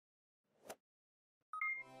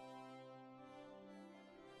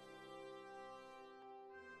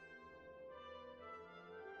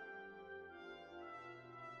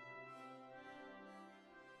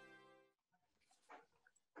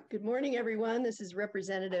Good morning, everyone. This is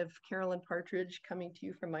Representative Carolyn Partridge coming to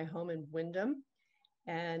you from my home in Wyndham.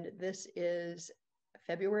 And this is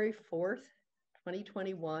February 4th,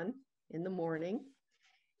 2021 in the morning.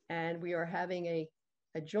 And we are having a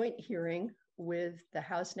joint hearing with the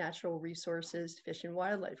House Natural Resources Fish and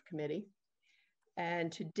Wildlife Committee.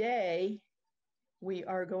 And today we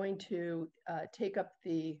are going to take up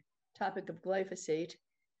the topic of glyphosate,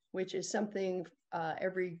 which is something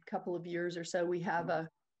every couple of years or so we have a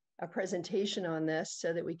presentation on this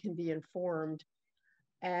so that we can be informed.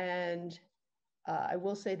 And I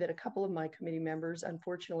will say that a couple of my committee members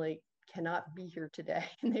unfortunately cannot be here today,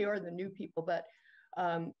 and they are the new people, but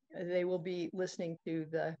they will be listening to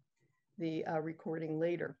the recording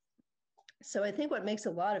later. So I think what makes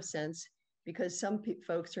a lot of sense, because some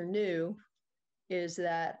folks are new, is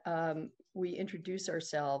that we introduce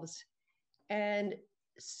ourselves. And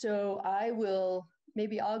so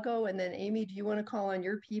maybe I'll go, and then Amy, do you want to call on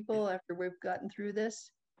your people after we've gotten through this?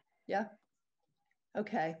 Yeah?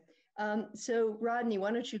 Okay. So Rodney,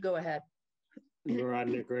 why don't you go ahead?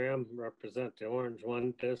 Rodney Graham, represent the Orange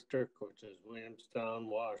 1 district, which is Williamstown,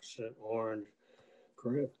 Washington, Orange,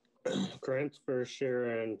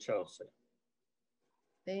 Grantsburg, and Chelsea.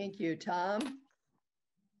 Thank you. Tom?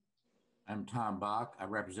 I'm Tom Bach. I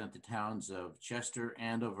represent the towns of Chester,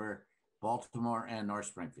 Andover, Baltimore, and North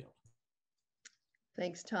Springfield.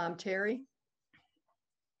 Thanks, Tom. Terry?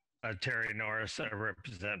 Terry Norris. I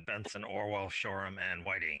represent Benson, Orwell, Shoreham, and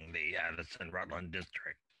Whiting, the Addison-Rutland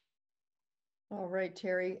district. All right,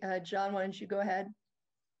 Terry. John, why don't you go ahead?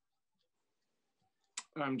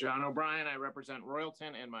 I'm John O'Brien. I represent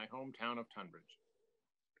Royalton and my hometown of Tunbridge.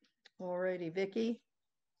 All righty, Vicki?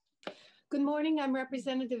 Good morning, I'm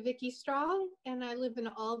Representative Vicki Strong, and I live in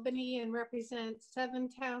Albany and represent 7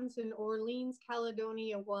 towns in Orleans,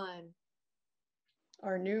 Caledonia 1.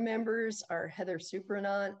 Our new members are Heather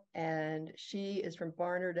Supranant, and she is from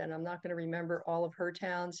Barnard, and I'm not going to remember all of her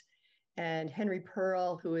towns. And Henry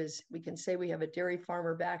Pearl, who is, we can say we have a dairy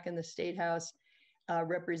farmer back in the State House,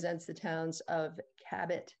 represents the towns of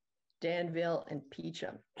Cabot, Danville, and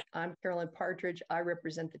Peacham. I'm Carolyn Partridge. I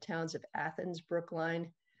represent the towns of Athens,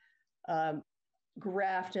 Brookline,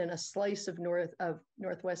 Grafton, a slice of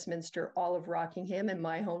North Westminster, all of Rockingham, and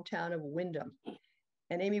my hometown of Wyndham.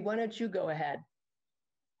 And Amy, why don't you go ahead?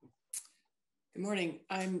 Good morning.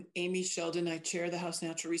 I'm Amy Sheldon. I chair the House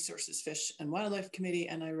Natural Resources Fish and Wildlife Committee,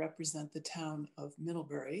 and I represent the town of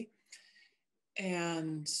Middlebury.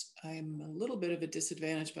 And I'm a little bit of a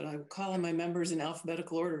disadvantage, but I will call on my members in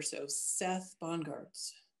alphabetical order. So Seth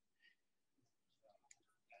Bongards.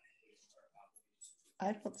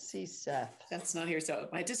 I don't see Seth. That's not here. So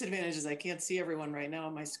my disadvantage is I can't see everyone right now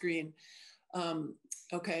on my screen.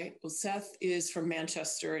 Okay, well, Seth is from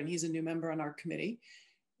Manchester, and he's a new member on our committee.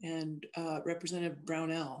 And Representative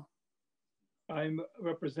Brownell. I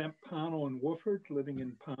represent Pownell and Wooford, living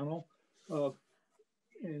in Pownell.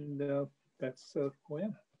 That's who I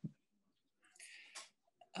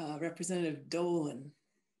am. Representative Dolan.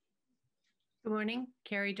 Good morning,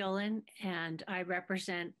 Carrie Dolan, and I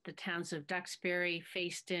represent the towns of Duxbury,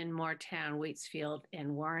 Fayston, Moortown, Waitsfield,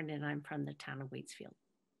 and Warren, and I'm from the town of Waitsfield.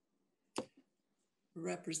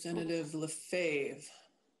 Representative Lefebvre.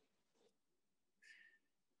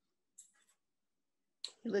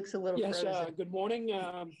 He looks a little frozen. Good morning.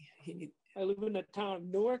 I live in the town of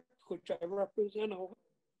Newark, which I represent. You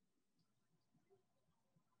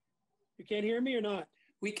can't hear me or not?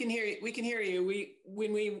 We can hear you. We can hear you.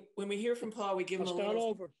 When we hear from Paul, we give him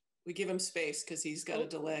we give him space because he's got a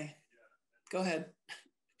delay. Go ahead.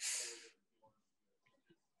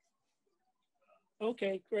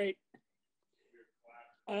 Okay, great.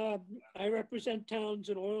 I represent towns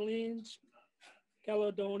in Orleans,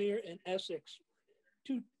 Caledonia, and Essex.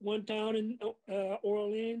 One town in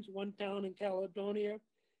Orleans, one town in Caledonia,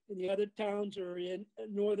 and the other towns are in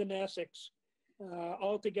northern Essex.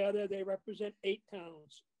 Altogether, they represent 8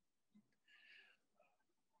 towns.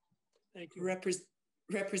 Thank you.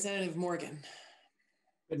 Representative Morgan.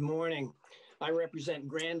 Good morning. I represent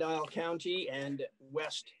Grand Isle County and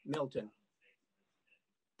West Milton.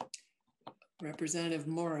 Representative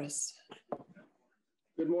Morris.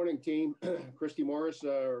 Good morning, team. Christy Morris,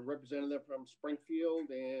 representative from Springfield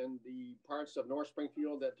and the parts of North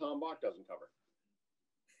Springfield that Tom Bach doesn't cover.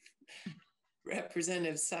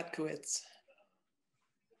 Representative Satkowitz.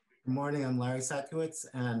 Good morning, I'm Larry Satkowitz,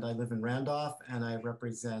 and I live in Randolph, and I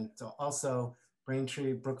represent also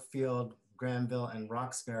Braintree, Brookfield, Granville, and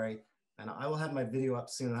Roxbury. And I will have my video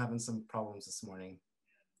up soon. I'm having some problems this morning.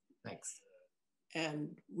 Thanks.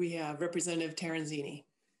 And we have Representative Terenzini.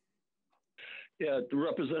 Yeah,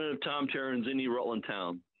 Representative Tom Terenzini, Rutland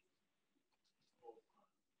Town.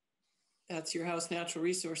 That's your House Natural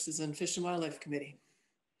Resources and Fish and Wildlife Committee.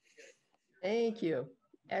 Thank you.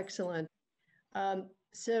 Excellent. I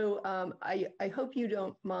hope you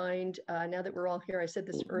don't mind, now that we're all here, I said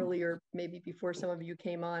this earlier, maybe before some of you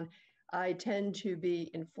came on, I tend to be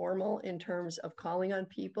informal in terms of calling on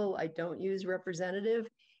people. I don't use representative.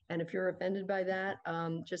 And if you're offended by that,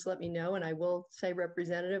 just let me know and I will say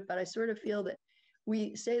representative, but I sort of feel that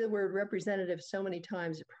we say the word representative so many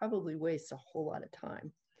times, it probably wastes a whole lot of time.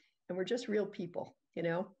 And we're just real people, you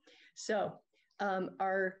know? So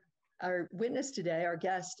our witness today, our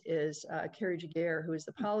guest is Carrie Jaguar, who is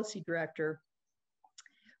the policy director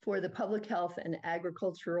for the Public Health and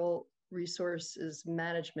Agricultural Resources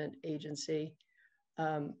Management Agency,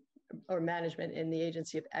 or management in the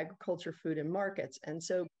Agency of Agriculture, Food and Markets. And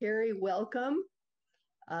so Carrie, welcome.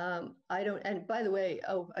 And by the way,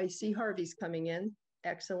 oh, I see Harvey's coming in.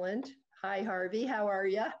 Excellent. Hi, Harvey, how are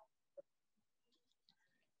you?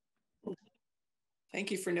 Thank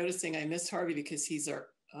you for noticing. I miss Harvey because he's our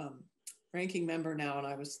ranking member now, and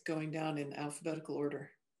I was going down in alphabetical order.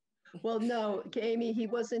 Well, no, Amy, he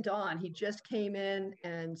wasn't on. He just came in,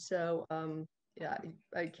 and so yeah,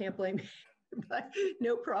 I can't blame you, but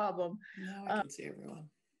no problem. Now I can see everyone.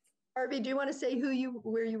 Harvey, do you want to say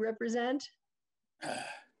where you represent?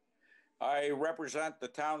 I represent the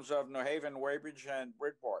towns of New Haven, Weybridge, and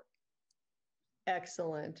Bridport.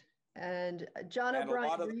 Excellent. And John O'Brien,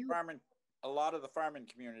 a lot of the farming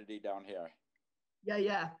community down here.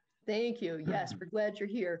 Yeah. Thank you. Yes, we're glad you're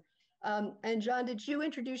here. And John, did you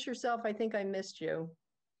introduce yourself? I think I missed you.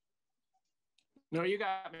 No, you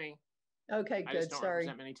got me. Okay, I good. just don't Sorry.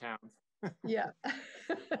 represent many towns. Yeah.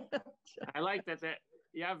 I like that.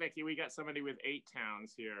 Yeah, Vicki, we got somebody with 8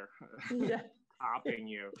 towns here. Yeah. Topping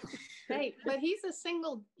you. Hey, but he's a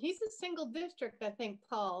single district, I think,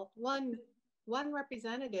 Paul. One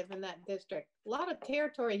representative in that district. A lot of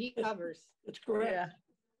territory he covers. That's correct.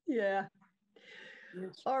 Yeah.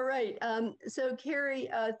 Yes. All right. So Carrie,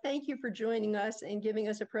 thank you for joining us and giving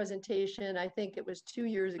us a presentation. I think it was 2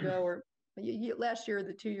 years ago, or last year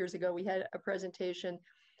or 2 years ago, we had a presentation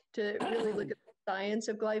to really look at the science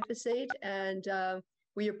of glyphosate, and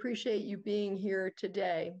we appreciate you being here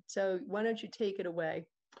today. So why don't you take it away?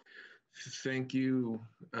 Thank you,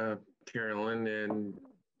 Carolyn,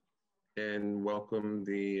 and welcome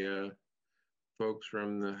the folks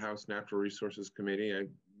from the House Natural Resources Committee.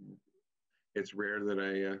 It's rare that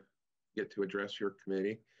I get to address your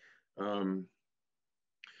committee. I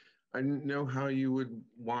didn't know how you would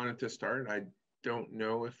want it to start. I don't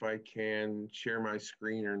know if I can share my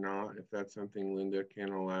screen or not, if that's something Linda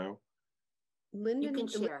can allow. Linda you can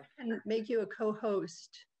share. Can make you a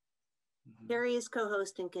co-host. Carrie is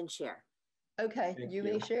co-host and can share. Okay, you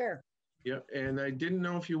may share. Yeah, and I didn't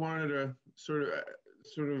know if you wanted to sort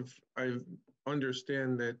of, I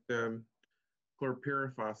understand that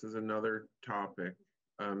chlorpyrifos is another topic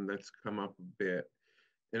that's come up a bit.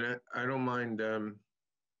 And I don't mind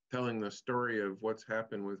telling the story of what's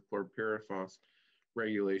happened with chlorpyrifos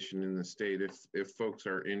regulation in the state if folks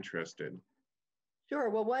are interested. Sure.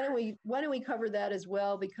 Well, why don't we cover that as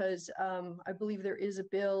well, because I believe there is a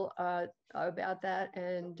bill about that,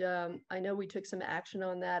 and I know we took some action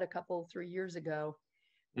on that 3 years ago,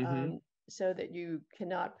 so that you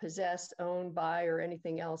cannot possess, own, buy, or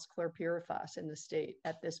anything else chlorpyrifos in the state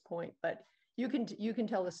at this point. But you can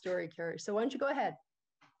tell the story, Carrie. So why don't you go ahead?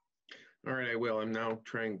 All right, I will. I'm now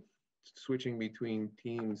switching between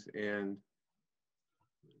Teams and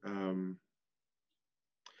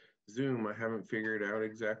Zoom. I haven't figured out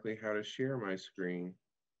exactly how to share my screen.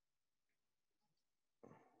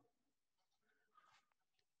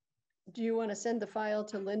 Do you want to send the file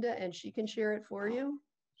to Linda and she can share it for you?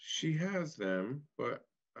 She has them, but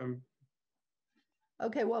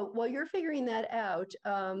Okay, well, while you're figuring that out,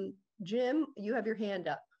 Jim, you have your hand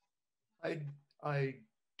up. I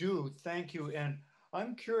do, thank you. And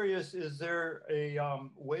I'm curious, is there a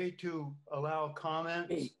way to allow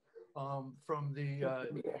comments from the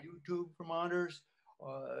YouTube promoters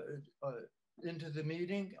into the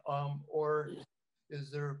meeting, or is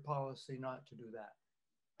there a policy not to do that?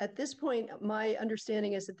 At this point, my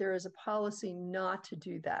understanding is that there is a policy not to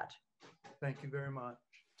do that. Thank you very much.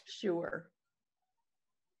 Sure.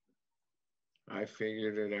 I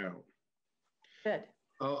figured it out. Good.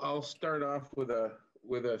 I'll start off with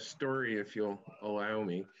a story if you'll allow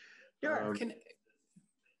me. Sure.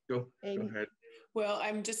 Go ahead. Well,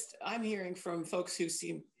 I'm hearing from folks who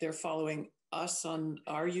seem they're following us on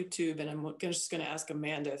our YouTube, and I'm just going to ask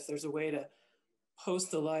Amanda if there's a way to post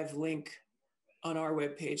the live link on our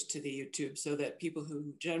webpage to the YouTube so that people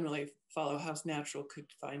who generally follow House Natural could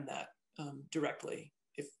find that directly.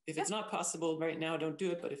 if it's not possible right now, don't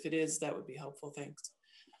do it. But if it is, that would be helpful. Thanks.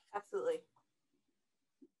 Absolutely.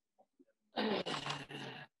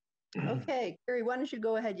 Okay, Carrie, why don't you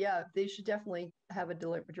go ahead? Yeah, they should definitely have a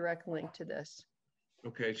direct link to this.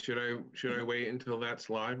 Okay, should I wait until that's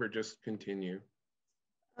live or just continue?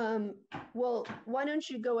 Well, why don't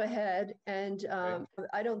you go ahead and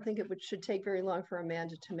I don't think it should take very long for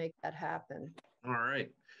Amanda to make that happen. All right.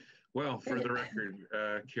 Well, for the record,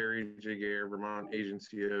 Carrie Jiguer, Vermont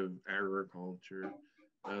Agency of Agriculture,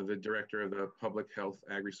 the director of the Public Health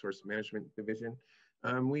Agri-Resource Management Division.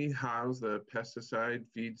 We house the pesticide,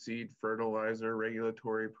 feed seed, fertilizer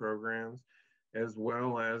regulatory programs, as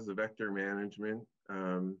well as the vector management,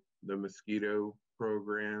 the mosquito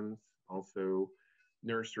programs, also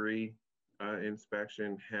nursery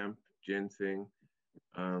inspection, hemp, ginseng,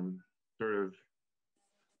 sort of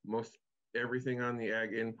most everything on the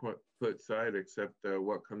ag input side except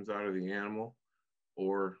what comes out of the animal,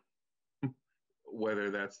 or whether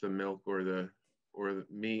that's the milk or the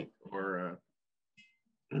meat or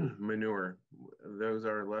manure. Those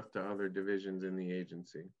are left to other divisions in the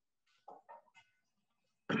agency.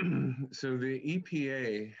 So the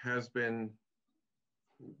EPA has been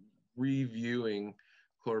reviewing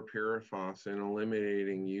chlorpyrifos and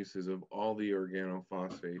eliminating uses of all the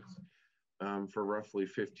organophosphates for roughly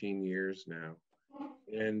 15 years now.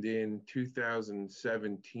 And in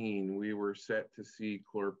 2017, we were set to see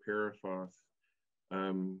chlorpyrifos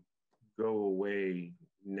go away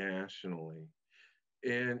nationally.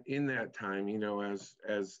 And in that time, you know, as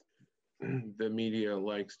the media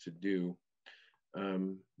likes to do,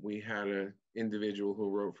 we had an individual who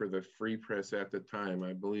wrote for the Free Press at the time.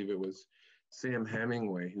 I believe it was Sam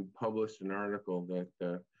Hemingway, who published an article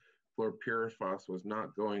that chlorpyrifos was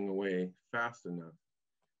not going away fast enough.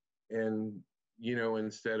 And, you know,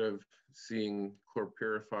 instead of seeing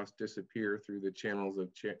chlorpyrifos disappear through the channels of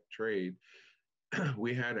trade,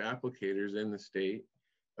 we had applicators in the state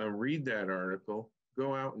read that article,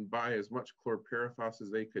 go out and buy as much chlorpyrifos as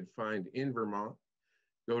they could find in Vermont,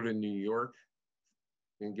 go to New York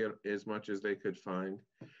and get as much as they could find,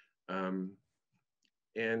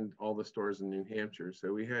 and all the stores in New Hampshire.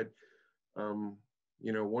 So we had,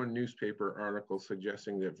 you know, one newspaper article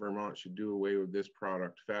suggesting that Vermont should do away with this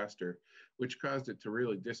product faster, which caused it to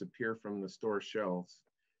really disappear from the store shelves.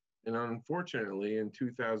 And unfortunately, in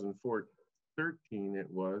 2013,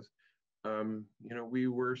 it was, you know, we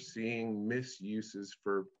were seeing misuses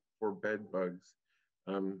for bed bugs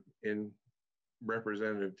in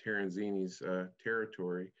Representative Terenzini's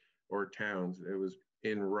territory or towns. It was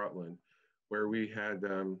in Rutland, where we had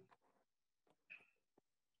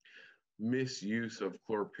misuse of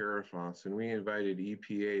chlorpyrifos, and we invited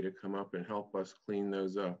EPA to come up and help us clean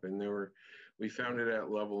those up. And we found it at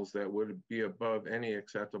levels that would be above any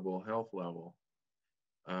acceptable health level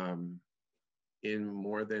in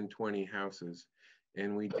more than 20 houses.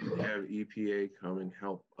 And we did have EPA come and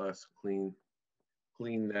help us clean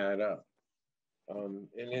that up. And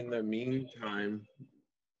in the meantime,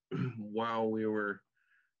 while we were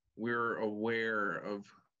aware of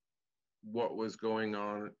what was going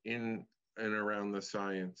on in and around the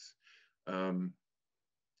science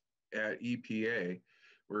at EPA,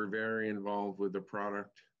 we're very involved with the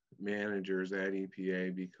product managers at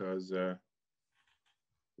EPA because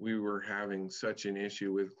we were having such an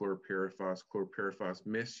issue with chlorpyrifos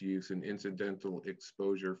misuse and incidental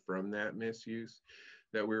exposure from that misuse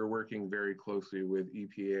that we were working very closely with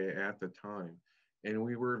EPA at the time. And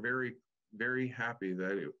we were very, very happy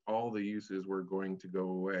that all the uses were going to go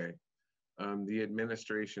away. The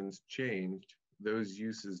administrations changed. Those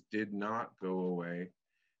uses did not go away.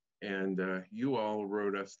 And you all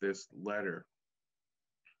wrote us this letter.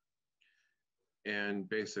 And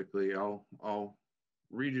basically, I'll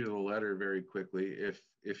read you the letter very quickly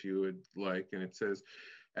if you would like. And it says,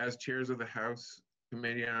 as chairs of the House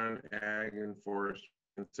Committee on Ag and Forest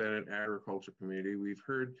and Senate Agriculture Committee, we've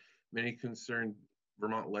heard many concerned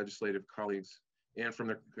Vermont legislative colleagues and from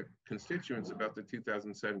their constituents about the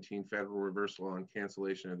 2017 federal reversal on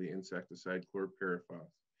cancellation of the insecticide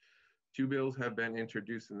chlorpyrifos. 2 bills have been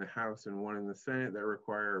introduced in the House and 1 in the Senate that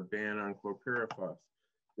require a ban on chlorpyrifos.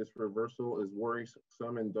 This reversal is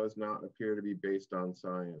worrisome and does not appear to be based on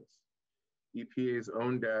science. EPA's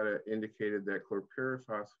own data indicated that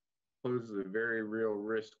chlorpyrifos poses a very real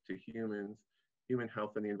risk to human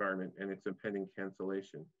health and the environment, and its impending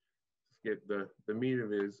cancellation. To get the meat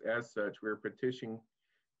of it is, as such, we're petitioning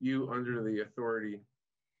you under the authority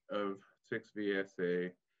of 6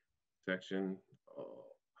 VSA section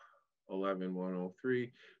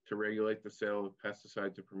 11103 to regulate the sale of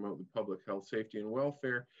pesticides to promote the public health, safety, and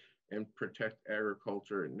welfare and protect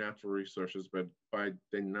agriculture and natural resources, but by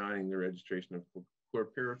denying the registration of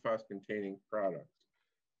chlorpyrifos containing products.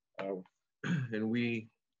 And we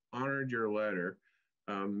honored your letter.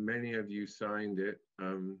 Many of you signed it.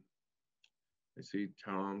 I see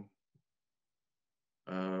Tom.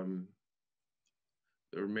 There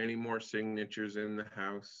were many more signatures in the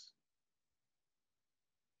House.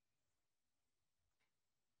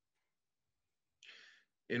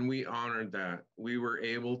 And we honored that. We were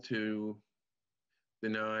able to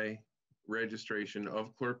deny registration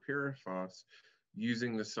of chlorpyrifos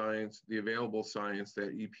using the science, the available science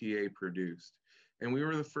that EPA produced. And we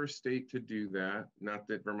were the first state to do that. Not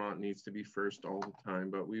that Vermont needs to be first all the time,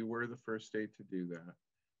 but we were the first state to do that.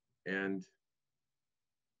 And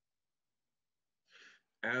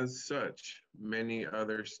as such, many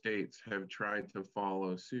other states have tried to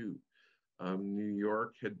follow suit. New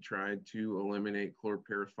York had tried to eliminate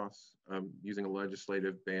chlorpyrifos using a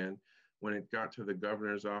legislative ban. When it got to the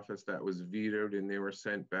governor's office, that was vetoed, and they were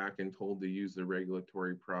sent back and told to use the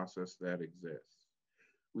regulatory process that exists.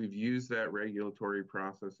 We've used that regulatory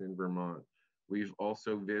process in Vermont. We've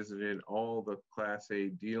also visited all the Class A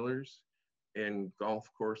dealers and golf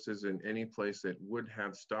courses and any place that would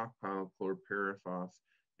have stockpiled chlorpyrifos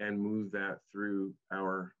and move that through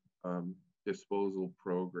our disposal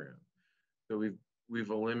program. So we've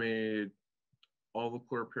eliminated all the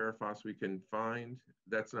chlorpyrifos we can find.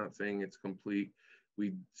 That's not saying it's complete.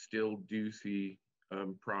 We still do see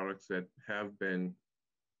products that have been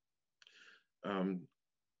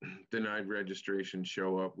denied registration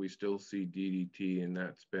show up. We still see DDT, and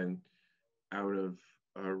that's been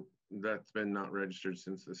that's been not registered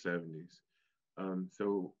since the 70s.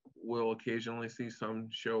 So we'll occasionally see some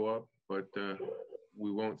show up, but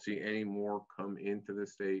we won't see any more come into the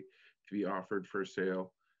state to be offered for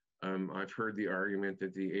sale. I've heard the argument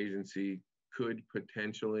that the agency could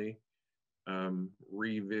potentially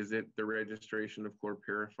revisit the registration of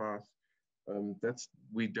chlorpyrifos.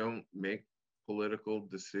 We don't make political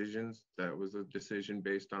decisions. That was a decision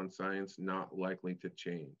based on science, not likely to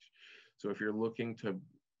change. So if you're looking to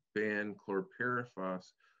ban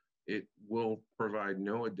chlorpyrifos, it will provide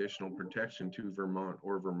no additional protection to Vermont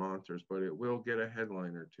or Vermonters, but it will get a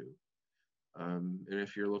headline or two. And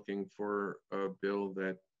if you're looking for a bill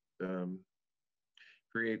that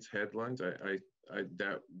creates headlines, that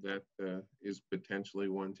is potentially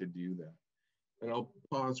one to do that. And I'll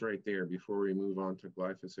pause right there before we move on to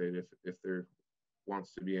glyphosate if there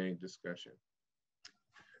wants to be any discussion.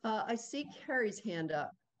 I see Carrie's hand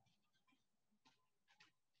up.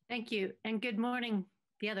 Thank you, and good morning,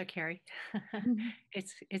 the other Carrie.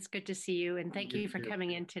 It's good to see you, and thank you for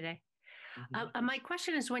coming in today. My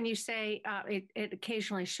question is, when you say it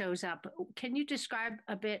occasionally shows up, can you describe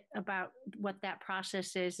a bit about what that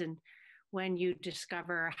process is and when you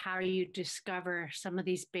discover, how you discover some of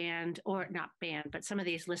these banned, or not banned, but some of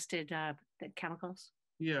these listed chemicals?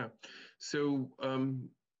 Yeah, so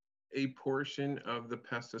a portion of the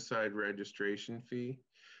pesticide registration fee,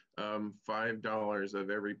 $5 of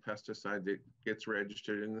every pesticide that gets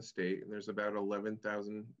registered in the state, and there's about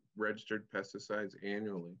 11,000 registered pesticides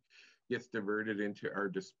annually, gets diverted into our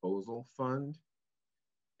disposal fund.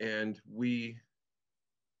 And we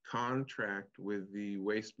contract with the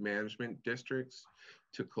waste management districts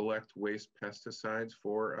to collect waste pesticides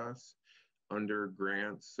for us under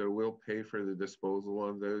grants. So we'll pay for the disposal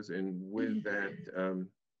of those. And with that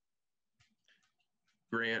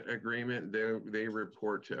grant agreement, they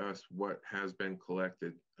report to us what has been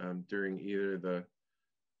collected during either the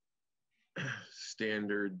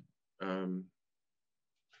standard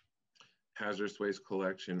hazardous waste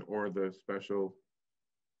collection or the special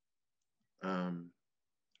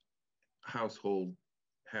household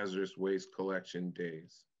hazardous waste collection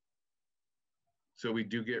days. So we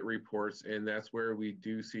do get reports, and that's where we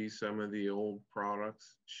do see some of the old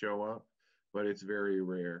products show up, but it's very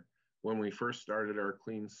rare. When we first started our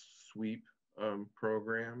clean sweep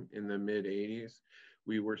program in the mid-'80s,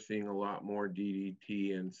 we were seeing a lot more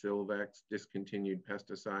DDT and Silvex, discontinued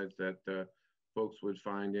pesticides that folks would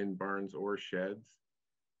find in barns or sheds.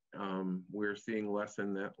 We're seeing less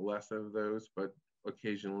of those, but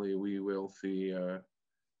occasionally we will see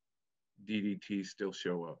DDT still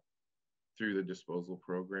show up through the disposal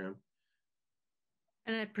program.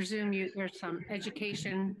 And I presume there's some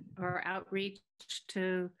education or outreach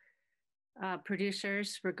to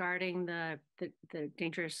producers regarding the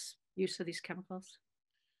dangerous use of these chemicals?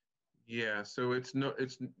 Yeah, so it's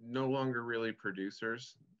no longer really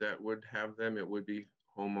producers that would have them. It would be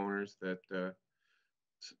homeowners that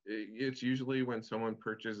it's usually when someone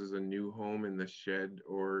purchases a new home and the shed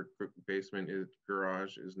or basement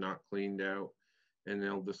garage is not cleaned out, and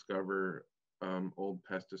they'll discover old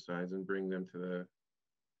pesticides and bring them to the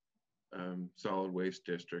solid waste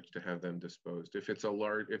districts to have them disposed. If it's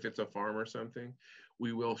a farm or something,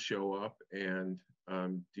 we will show up and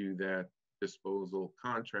do that disposal,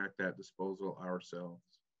 contract that disposal ourselves.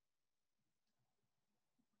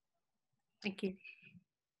 Thank you.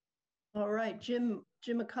 All right, Jim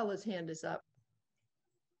McCullough's hand is up.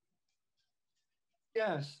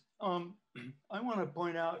 Yes, I want to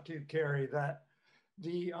point out to Carrie that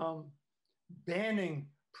the banning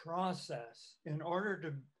process, in order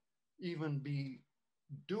to even be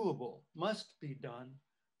doable, must be done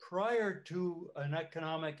prior to an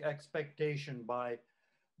economic expectation by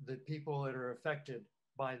the people that are affected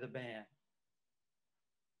by the ban.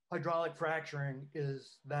 Hydraulic fracturing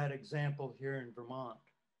is that example here in Vermont.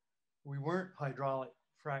 We weren't hydraulic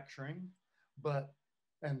fracturing,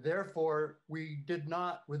 and therefore we did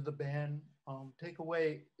not, with the ban, take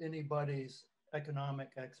away anybody's economic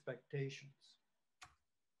expectations.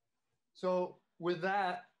 So with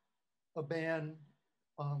that, a ban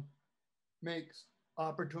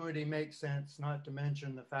opportunity makes sense, not to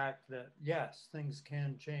mention the fact that yes, things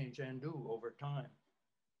can change and do over time.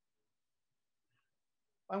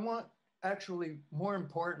 I want, actually, more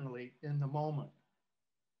importantly, in the moment,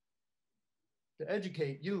 to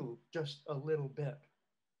educate you just a little bit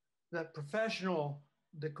that professional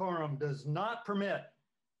decorum does not permit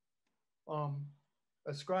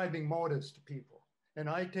ascribing motives to people. And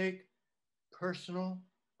I take personal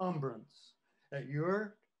umbrance that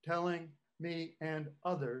you're telling me and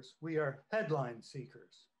others we are headline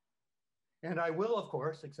seekers. And I will, of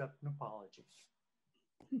course, accept an apology.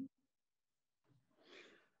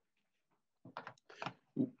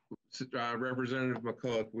 Representative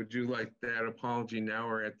McCullough, would you like that apology now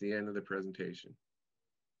or at the end of the presentation?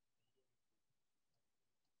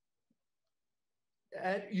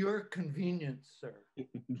 At your convenience, sir.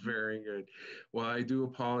 Very good. Well, I do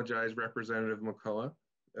apologize, Representative McCullough.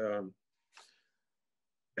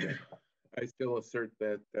 I still assert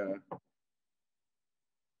that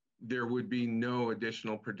there would be no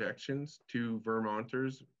additional protections to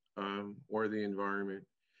Vermonters or the environment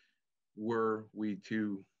were we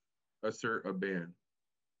to assert a ban.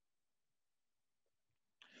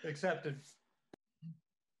 Accepted.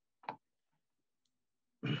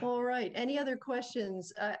 All right, any other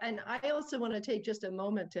questions? And I also want to take just a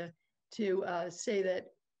moment to say that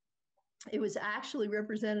it was actually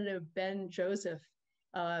Representative Ben Joseph,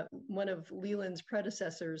 one of Leland's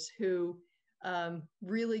predecessors, who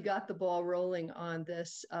really got the ball rolling on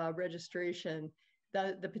this registration.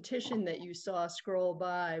 The petition that you saw scroll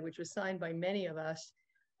by, which was signed by many of us,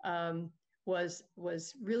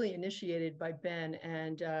 was really initiated by Ben,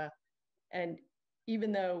 and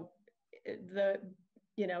even though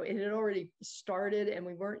it had already started and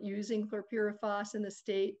we weren't using chlorpyrifos in the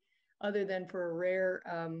state other than for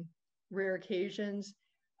rare occasions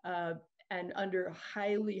and under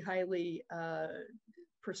highly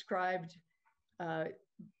prescribed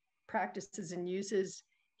practices and uses,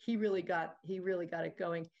 he really got it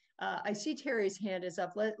going. I see Terry's hand is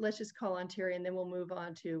up. Let's just call on Terry and then we'll move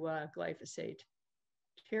on to glyphosate.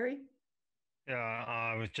 Terry? Yeah,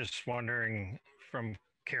 I was just wondering from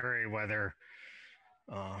Carrie whether,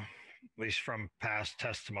 at least from past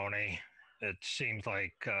testimony, it seems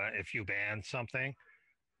like if you ban something,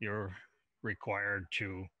 you're required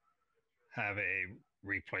to have a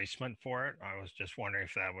replacement for it. I was just wondering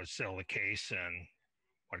if that was still the case and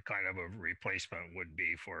what kind of a replacement would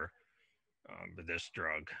be for this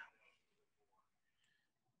drug.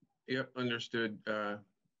 Yep, understood,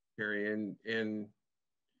 Harry. And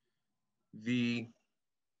the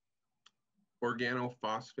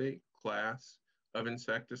organophosphate class of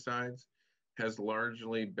insecticides has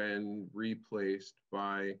largely been replaced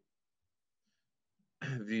by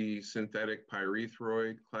the synthetic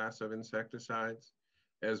pyrethroid class of insecticides,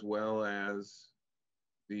 as well as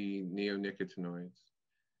the neonicotinoids.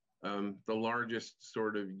 The largest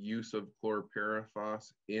sort of use of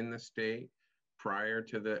chlorpyrifos in the state prior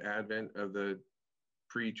to the advent of the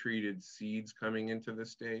pre-treated seeds coming into the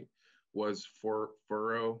state was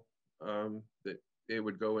furrow, that it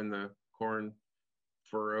would go in the corn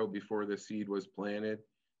furrow before the seed was planted.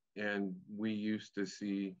 And we used to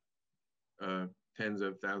see tens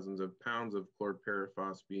of thousands of pounds of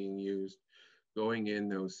chlorpyrifos being used going in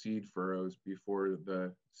those seed furrows before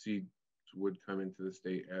the seed would come into the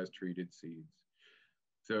state as treated seeds.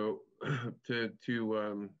 So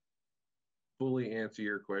to fully answer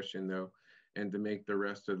your question though, and to make the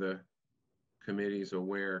rest of the committees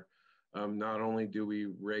aware, not only do we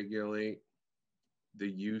regulate the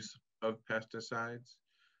use of pesticides,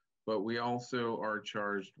 but we also are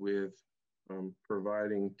charged with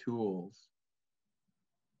providing tools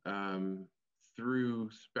through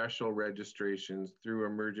special registrations, through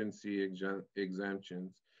emergency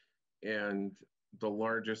exemptions. And the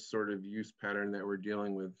largest sort of use pattern that we're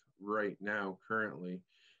dealing with right now currently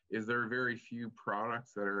is there are very few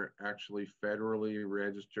products that are actually federally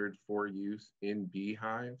registered for use in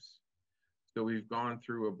beehives. So we've gone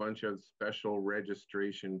through a bunch of special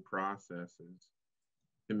registration processes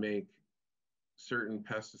to make certain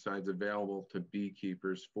pesticides available to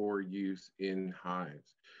beekeepers for use in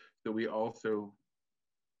hives. So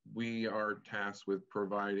we are tasked with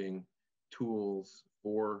providing tools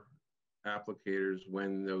for applicators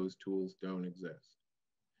when those tools don't exist.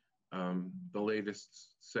 The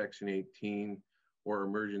latest Section 18 or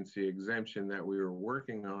emergency exemption that we were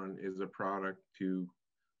working on is a product to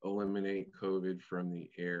eliminate COVID from the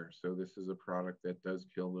air. So this is a product that does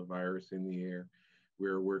kill the virus in the air.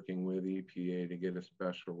 We're working with EPA to get a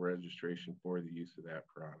special registration for the use of that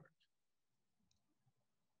product.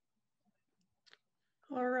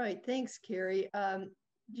 All right, thanks, Carrie. Do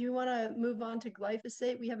you want to move on to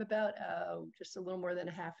glyphosate? We have about just a little more than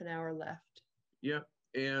a half an hour left. Yep,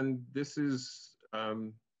 and this is a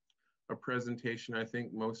presentation I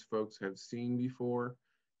think most folks have seen before.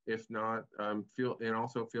 If not,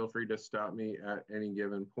 also feel free to stop me at any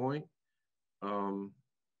given point.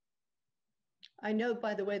 I know,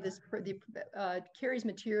 by the way, Carrie's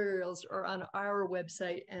materials are on our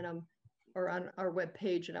website and or on our web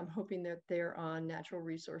page, and I'm hoping that they're on Natural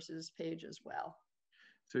Resources page as well.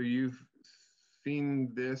 So you've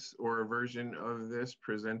seen this or a version of this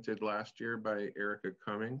presented last year by Erica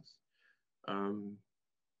Cummings.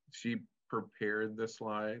 She prepared the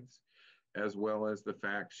slides as well as the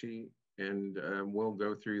fact sheet, and we'll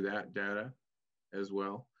go through that data as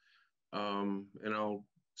well. And I'll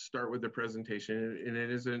start with the presentation, and it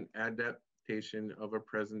is an adaptation of a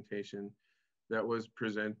presentation that was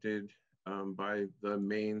presented by the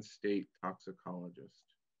Maine state toxicologist.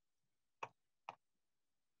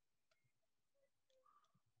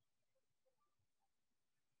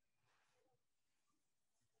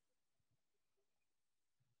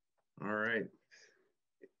 All right,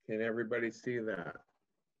 can everybody see that?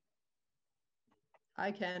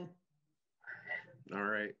 I can. All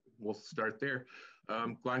right, we'll start there.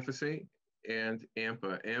 Glyphosate and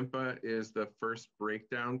AMPA. AMPA is the first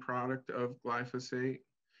breakdown product of glyphosate,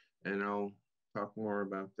 and I'll talk more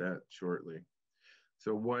about that shortly.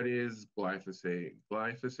 So what is glyphosate?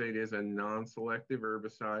 Glyphosate is a non-selective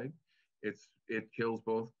herbicide. It kills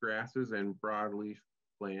both grasses and broadleaf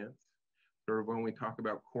plants. Sort of when we talk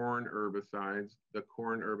about corn herbicides, the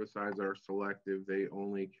corn herbicides are selective. They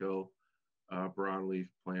only kill broadleaf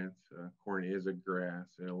plants. Corn is a grass.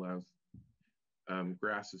 It allows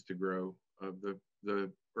grasses to grow.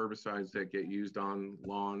 The herbicides that get used on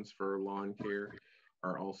lawns for lawn care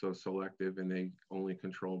are also selective, and they only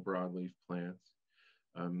control broadleaf plants.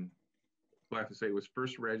 Glyphosate was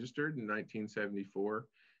first registered in 1974.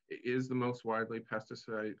 It is the most widely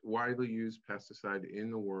used pesticide in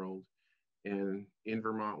the world. And in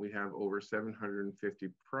Vermont, we have over 750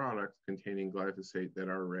 products containing glyphosate that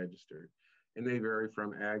are registered. And they vary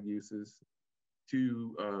from ag uses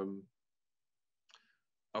to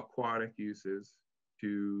aquatic uses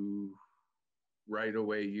to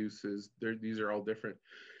right-of-way uses. These are all different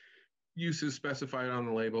uses specified on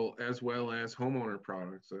the label, as well as homeowner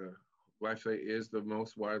products. Glyphosate is the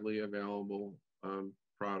most widely available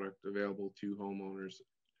product available to homeowners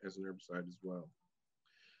as an herbicide as well.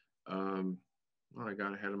 Well, I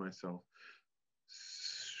got ahead of myself.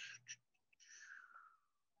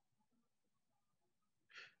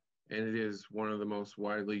 And it is one of the most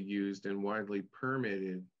widely used and widely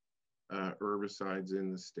permitted herbicides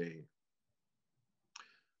in the state.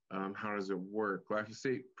 How does it work?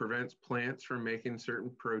 Glyphosate prevents plants from making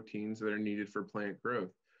certain proteins that are needed for plant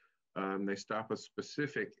growth. They stop a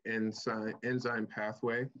specific enzyme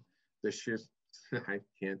pathway. I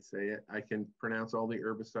can't say it. I can pronounce all the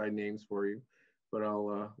herbicide names for you, but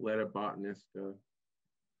I'll let a botanist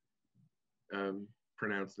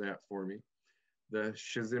pronounce that for me. The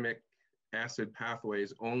schizimic acid pathway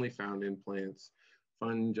is only found in plants,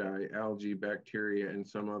 fungi, algae, bacteria, and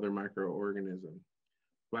some other microorganism.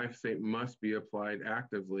 Glyphosate must be applied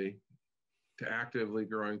actively to actively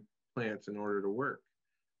growing plants in order to work.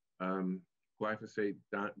 Glyphosate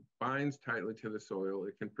binds tightly to the soil.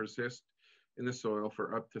 It can persist in the soil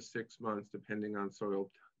for up to 6 months, depending on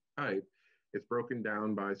soil type. It's broken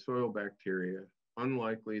down by soil bacteria,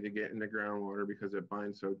 unlikely to get into groundwater because it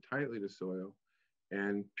binds so tightly to soil.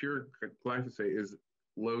 And pure glyphosate is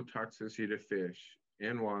low toxicity to fish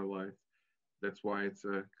and wildlife. That's why it's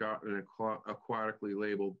got an aquatically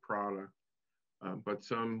labeled product but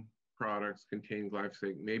some products contain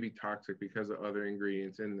glyphosate, may be toxic because of other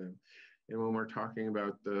ingredients in them. And when we're talking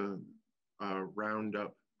about the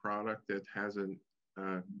Roundup product that has an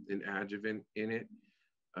adjuvant in it,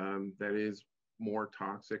 that is more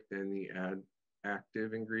toxic than the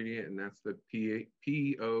active ingredient, and that's the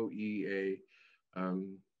POEA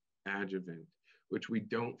adjuvant, which we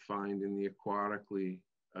don't find in the aquatically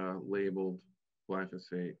labeled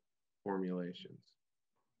glyphosate formulations.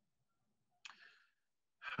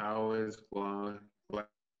 How is glyphosate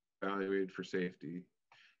evaluated for safety?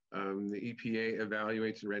 The EPA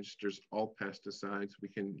evaluates and registers all pesticides.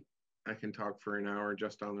 I can talk for an hour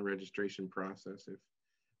just on the registration process if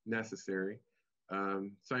necessary.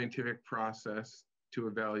 Scientific process to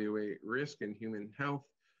evaluate risk in human health,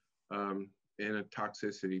 and a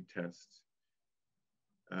toxicity test.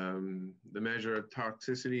 The measure of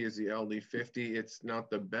toxicity is the LD50. It's not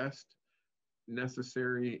the best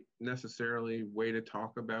necessarily way to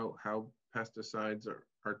talk about how pesticides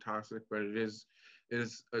are toxic, but it is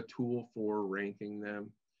a tool for ranking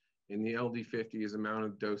them. And the LD50 is amount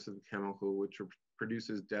of dose of the chemical, which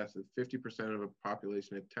produces death of 50% of a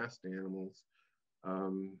population of test animals,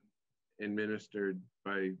 administered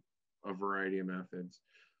by a variety of methods,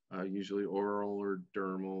 usually oral or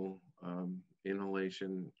dermal.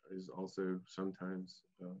 Inhalation is also sometimes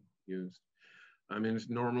used. And it's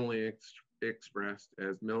normally expressed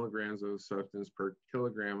as milligrams of substance per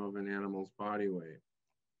kilogram of an animal's body weight.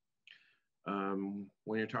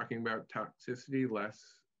 When you're talking about toxicity, less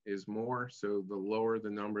is more. So the lower the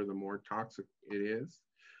number, the more toxic it is,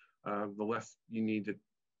 the less you need to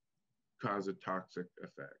cause a toxic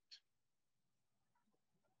effect.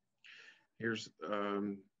 Here's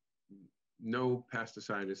no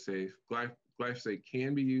pesticide is safe. Glyphosate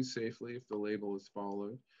can be used safely if the label is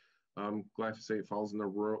followed. Glyphosate falls in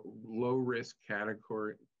the low risk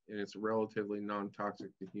category, and it's relatively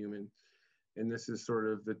non-toxic to humans. And this is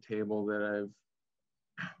sort of the table that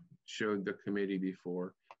I've showed the committee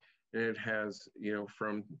before. And it has, you know,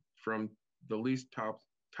 from the least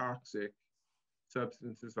toxic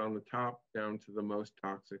substances on the top down to the most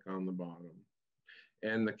toxic on the bottom,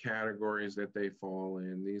 and the categories that they fall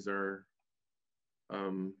in. These are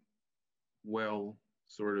well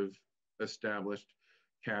sort of established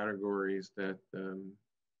categories that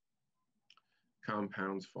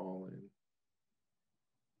compounds fall in.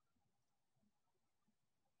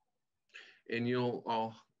 And you'll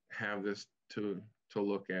all have this to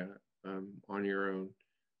look at on your own.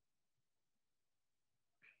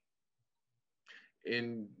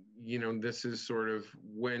 And, you know, this is sort of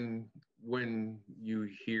when you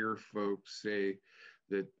hear folks say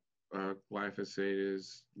that glyphosate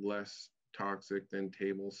is less toxic than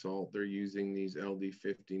table salt, they're using these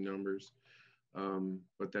LD50 numbers.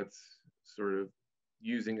 But that's sort of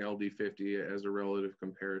using LD50 as a relative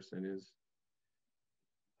comparison is,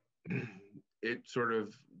 it sort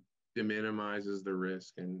of deminimizes the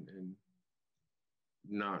risk and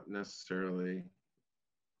not necessarily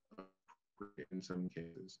in some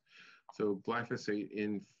cases. So glyphosate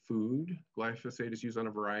in food. Glyphosate is used on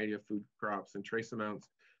a variety of food crops, and trace amounts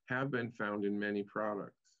have been found in many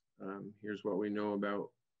products. Here's what we know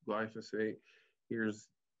about glyphosate. Here's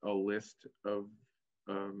a list of,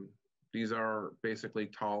 these are basically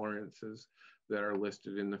tolerances that are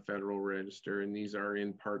listed in the Federal Register, and these are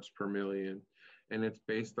in parts per million. And it's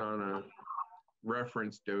based on a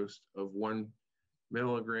reference dose of 1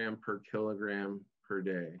 milligram per kilogram per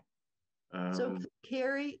day. So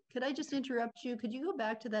Carrie, could I just interrupt you? Could you go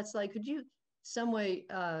back to that slide? Could you some way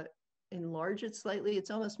enlarge it slightly? It's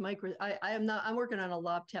almost micro. I'm working on a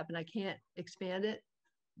laptop and I can't expand it.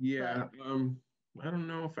 Yeah, I don't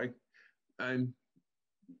know if I'm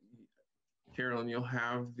Carolyn, you'll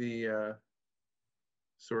have the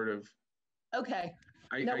sort of. Okay,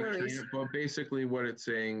 no worries. But basically what it's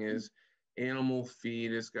saying is animal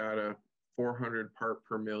feed has got a 400 part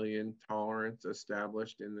per million tolerance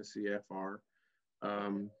established in the CFR.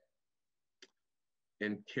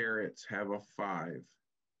 And carrots have a 5.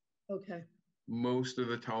 Okay. Most of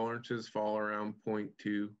the tolerances fall around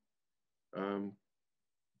 0.2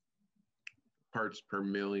 parts per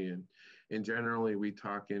million. And generally we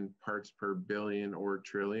talk in parts per billion or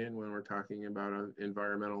trillion when we're talking about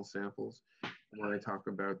environmental samples. And when I talk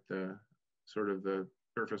about the sort of the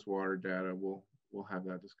surface water data, we'll have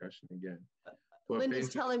that discussion again. But Linda's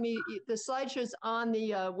telling me the slideshow's on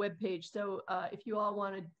the webpage. So if you all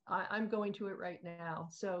wanted, I'm going to it right now.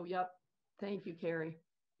 So, yep. Thank you, Carrie.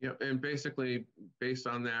 Yep. And basically, based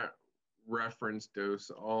on that reference dose,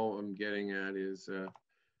 all I'm getting at is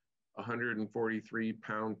 143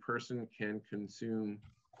 pound person can consume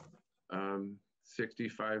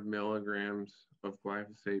 65 milligrams of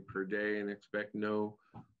glyphosate per day and expect no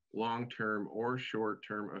long-term or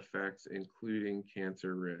short-term effects, including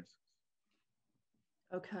cancer risks.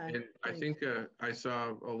 Okay. And I think I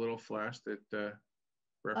saw a little flash that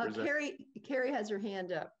represents. Carrie has her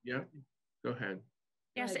hand up. Yeah, go ahead.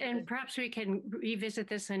 Yes, and perhaps we can revisit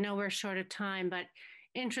this. I know we're short of time, but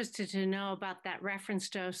interested to know about that reference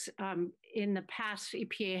dose. In the past,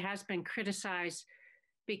 EPA has been criticized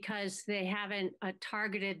because they haven't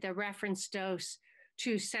targeted the reference dose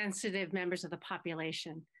to sensitive members of the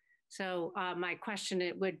population. So my question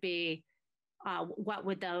would be, what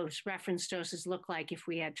would those reference doses look like if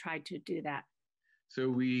we had tried to do that? So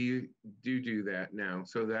we do that now.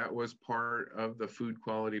 So that was part of the Food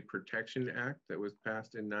Quality Protection Act that was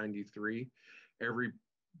passed in '93. Every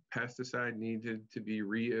pesticide needed to be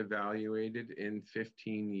reevaluated in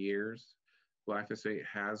 15 years. Glyphosate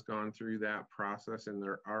has gone through that process and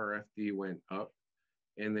their RFD went up.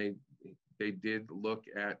 And they did look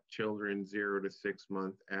at children 0 to 6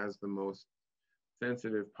 months as the most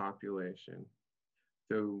sensitive population.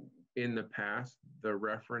 So in the past, the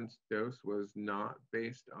reference dose was not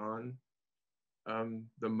based on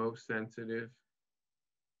the most sensitive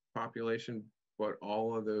population, but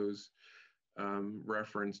all of those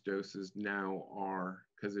reference doses now are,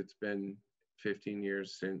 because it's been 15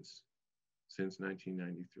 years since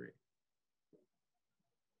 1993.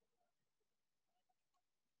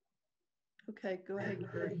 Okay, go ahead,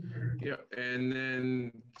 Kurt. Yeah, and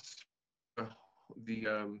then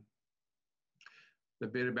the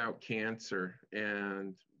bit about cancer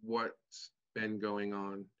and what's been going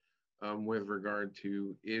on with regard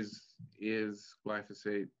to is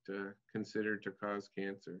glyphosate considered to cause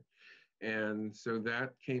cancer? And so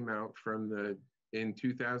that came out from in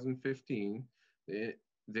 2015,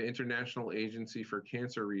 the International Agency for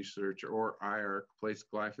Cancer Research, or IARC, placed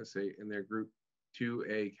glyphosate in their group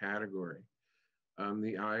 2A category.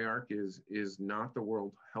 The IARC is not the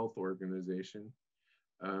World Health Organization.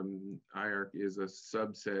 IARC is a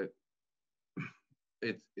subset.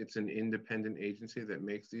 It's an independent agency that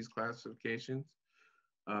makes these classifications,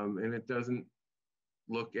 and it doesn't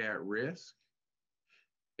look at risk,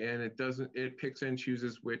 and it picks and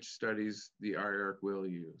chooses which studies the IARC will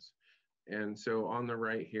use. And so on the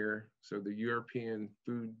right here, so the European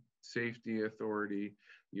Food Safety Authority,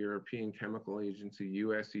 European Chemical Agency,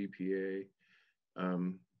 US EPA,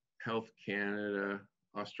 Health Canada,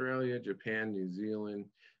 Australia, Japan, New Zealand,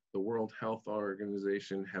 the World Health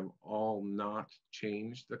Organization have all not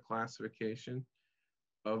changed the classification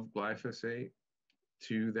of glyphosate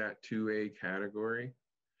to that 2A category.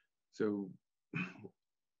 So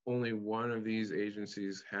only one of these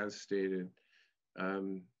agencies has stated,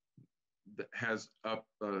 that has up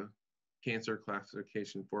a cancer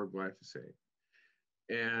classification for glyphosate.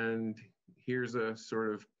 And here's a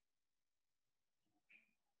sort of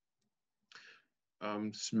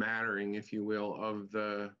smattering, if you will, of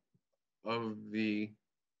the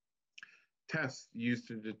tests used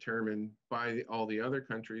to determine by all the other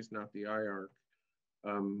countries, not the IARC,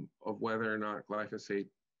 of whether or not glyphosate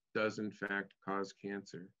does in fact cause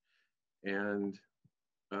cancer. And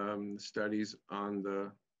studies on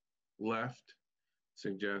the left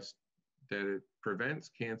suggest that it prevents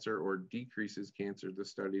cancer or decreases cancer. The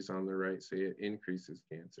studies on the right say it increases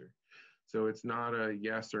cancer. So it's not a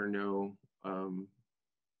yes or no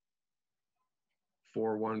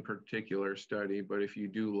for one particular study, but if you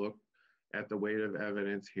do look at the weight of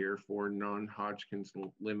evidence here for non-Hodgkin's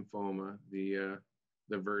lymphoma, the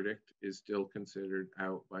verdict is still considered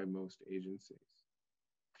out by most agencies.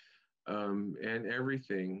 And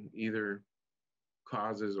everything either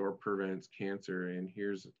causes or prevents cancer. And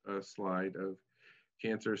here's a slide of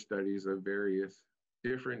cancer studies of various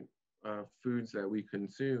different foods that we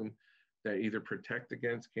consume that either protect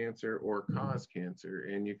against cancer or cause cancer.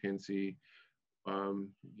 And you can see,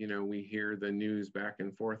 you know, we hear the news back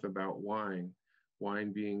and forth about wine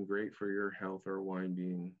being great for your health or wine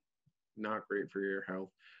being not great for your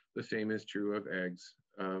health. The same is true of eggs,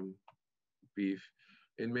 beef,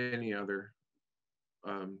 and many other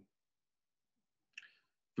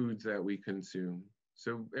foods that we consume.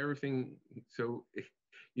 So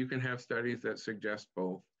you can have studies that suggest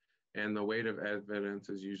both, and the weight of evidence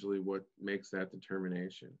is usually what makes that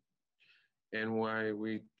determination. And why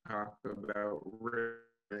we talk about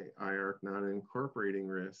IARC not incorporating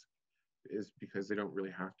risk is because they don't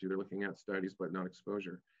really have to. They're looking at studies, but not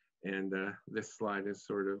exposure. And this slide has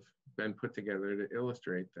sort of been put together to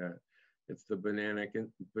illustrate that. It's the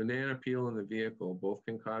banana peel in the vehicle. Both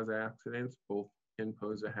can cause accidents, both can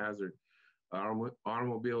pose a hazard.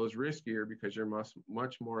 Automobile is riskier because you're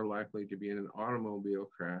much more likely to be in an automobile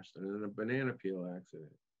crash than in a banana peel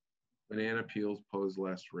accident. banana peels pose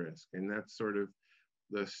less risk. And that's sort of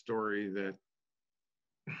the story that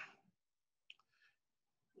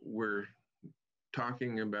we're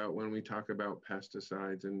talking about when we talk about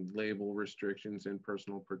pesticides and label restrictions and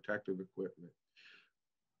personal protective equipment.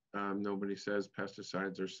 Nobody says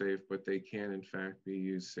pesticides are safe, but they can in fact be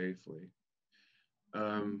used safely.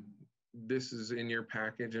 This is in your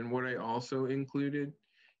package, and what I also included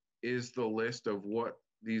is the list of what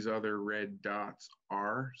these other red dots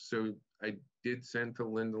are. So I did send to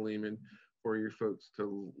Linda Lehman for your folks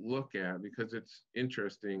to look at, because it's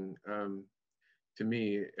interesting to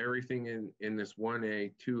me. Everything in this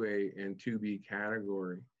 1A, 2A, and 2B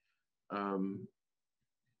category,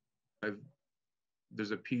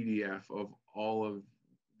 there's a PDF of all of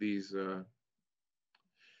these.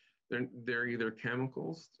 They're either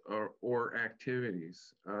chemicals or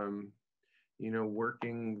activities. You know,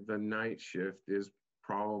 working the night shift is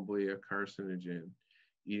probably a carcinogen.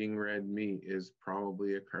 Eating red meat is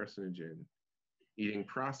probably a carcinogen. Eating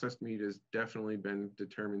processed meat has definitely been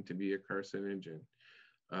determined to be a carcinogen.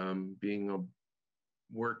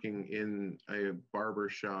 Working in a barber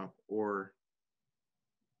shop or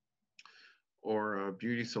a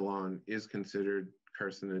beauty salon is considered a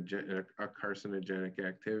carcinogenic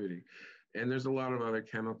activity. And there's a lot of other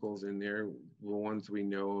chemicals in there, the ones we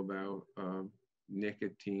know about,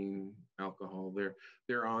 nicotine, alcohol,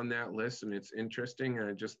 they're on that list, and it's interesting. And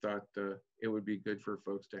I just thought it would be good for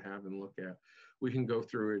folks to have and look at. We can go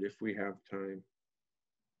through it if we have time.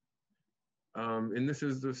 And this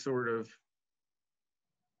is the sort of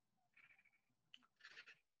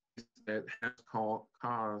that has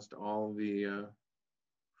caused all the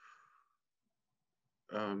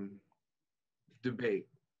debate,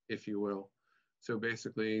 if you will. So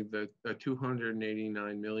basically, the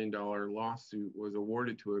 $289 million lawsuit was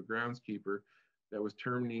awarded to a groundskeeper that was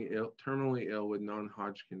terminally ill with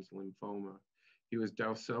non-Hodgkin's lymphoma. He was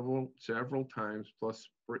doused several times, plus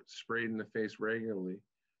sprayed in the face regularly.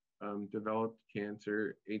 Developed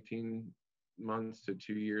cancer 18 months to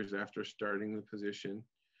 2 years after starting the position.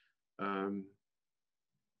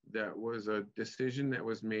 That was a decision that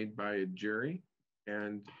was made by a jury,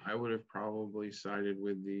 and I would have probably sided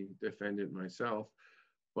with the defendant myself,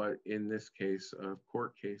 but in this case,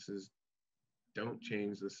 court cases don't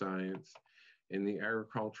change the science, and the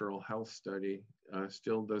agricultural health study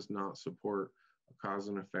still does not support a cause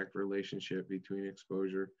and effect relationship between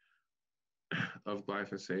exposure of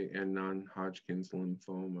glyphosate and non-Hodgkin's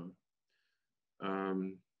lymphoma.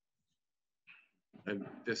 And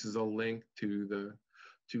this is a link to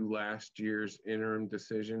last year's interim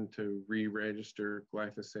decision to re-register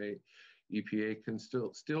glyphosate. EPA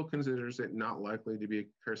still considers it not likely to be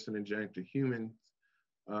carcinogenic to humans,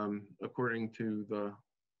 according to the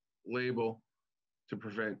label to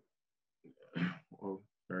prevent,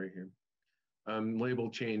 label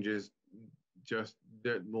changes. Just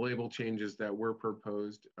the label changes that were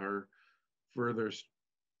proposed are further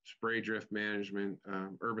spray drift management,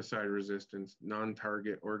 herbicide resistance,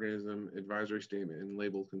 non-target organism advisory statement, and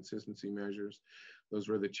label consistency measures. Those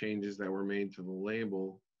were the changes that were made to the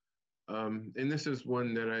label. And this is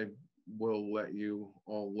one that I will let you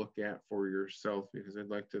all look at for yourself, because I'd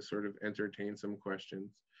like to sort of entertain some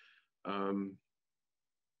questions.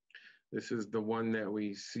 This is the one that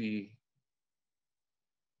we see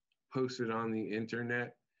posted on the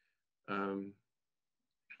internet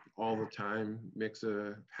all the time. Mix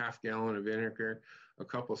a half gallon of vinegar, a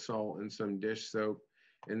cup of salt, and some dish soap.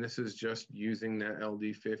 And this is just using that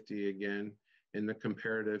LD50 again, and the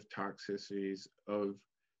comparative toxicities of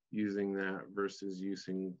using that versus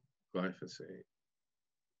using glyphosate.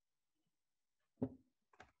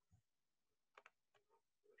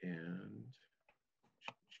 And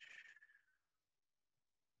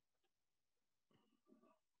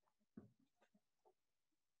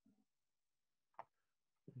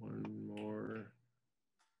one more.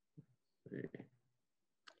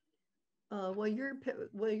 While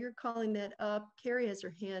you're calling that up, Carrie has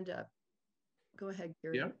her hand up. Go ahead,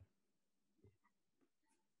 Carrie. Yeah.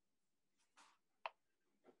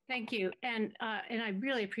 Thank you. And I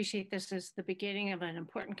really appreciate this as the beginning of an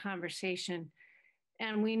important conversation.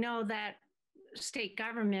 And we know that state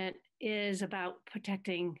government is about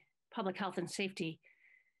protecting public health and safety.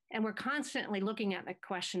 And we're constantly looking at the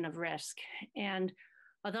question of risk. And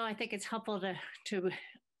although I think it's helpful to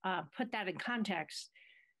put that in context,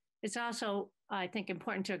 it's also, I think,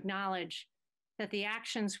 important to acknowledge that the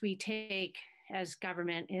actions we take as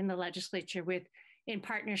government in the legislature in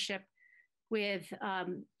partnership with, I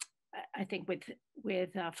think,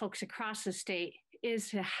 with folks across the state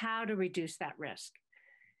is to how to reduce that risk.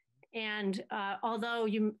 And although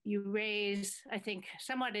you raise, I think,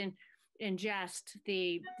 somewhat in ingest,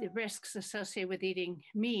 the risks associated with eating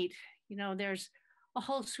meat, you know, there's a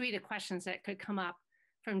whole suite of questions that could come up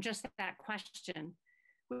from just that question,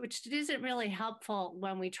 which isn't really helpful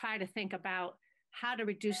when we try to think about how to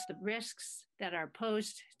reduce the risks that are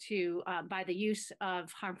posed to by the use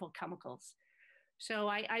of harmful chemicals. So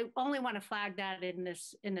I only want to flag that in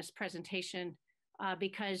this presentation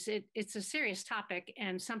because it's a serious topic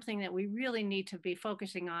and something that we really need to be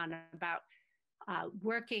focusing on about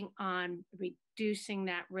working on reducing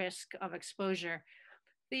that risk of exposure.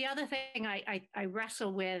 The other thing I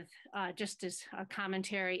wrestle with, just as a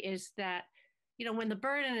commentary, is that, you know, when the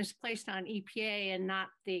burden is placed on EPA and not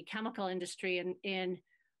the chemical industry in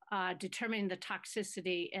determining the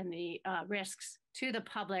toxicity and the risks to the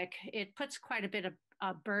public, it puts quite a bit of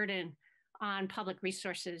burden on public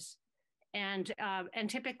resources. And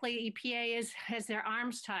typically EPA has their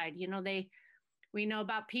arms tied. You know, we know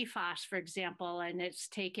about PFAS, for example, and it's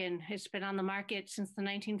been on the market since the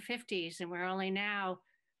 1950s, and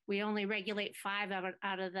we only regulate 5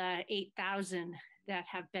 out of the 8,000 that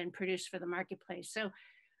have been produced for the marketplace. So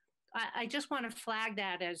I just want to flag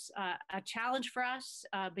that as a challenge for us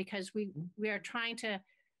because we are trying to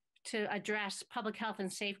address public health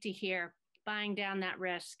and safety here, buying down that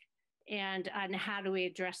risk, and how do we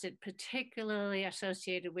address it, particularly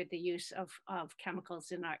associated with the use of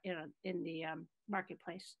chemicals in the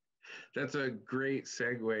marketplace. That's a great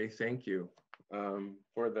segue. Thank you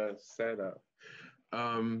for the setup.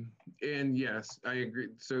 And yes, I agree.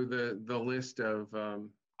 So the list of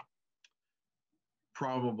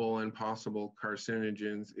probable and possible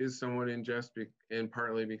carcinogens is somewhat unjust, and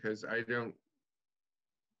partly because I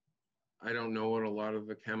don't know what a lot of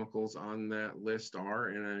the chemicals on that list are,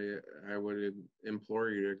 and I would implore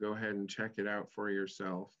you to go ahead and check it out for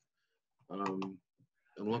yourself and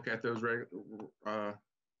look at those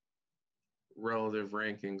relative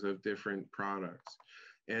rankings of different products.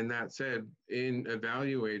 And that said, in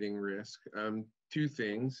evaluating risk, 2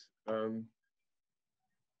 things.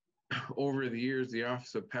 Over the years, the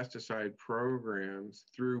Office of Pesticide Programs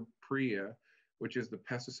through PREA, which is the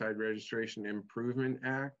Pesticide Registration Improvement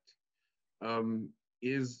Act,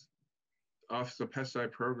 Office of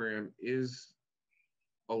Pesticide Program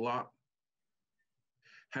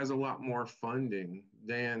has a lot more funding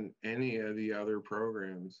than any of the other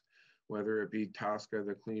programs, whether it be TSCA,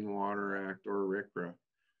 the Clean Water Act, or RCRA.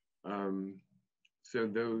 So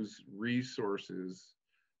those resources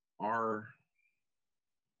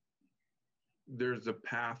there's a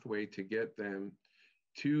pathway to get them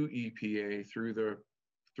to EPA through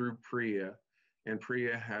PREA, and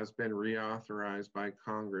PREA has been reauthorized by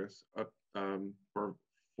Congress for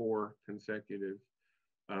 4 consecutive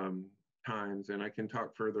times. And I can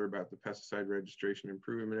talk further about the Pesticide Registration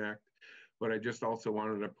Improvement Act, but I just also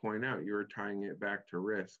wanted to point out you were tying it back to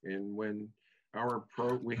risk. And when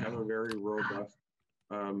we have a very robust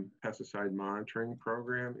pesticide monitoring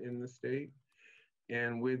program in the state.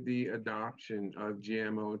 And with the adoption of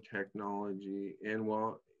GMO technology and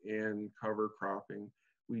cover cropping,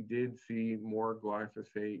 we did see more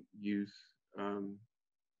glyphosate use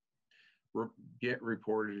get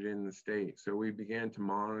reported in the state. So we began to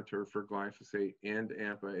monitor for glyphosate and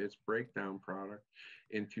AMPA, its breakdown product,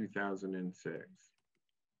 in 2006.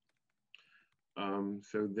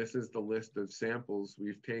 So this is the list of samples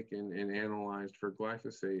we've taken and analyzed for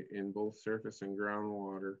glyphosate in both surface and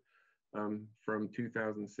groundwater from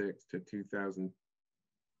 2006 to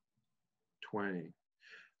 2020.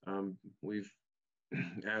 We've,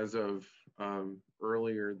 as of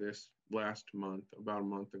earlier this last month, about a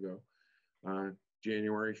month ago,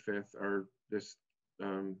 January 5th, this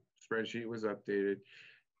spreadsheet was updated.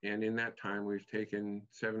 And in that time, we've taken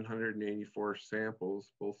 784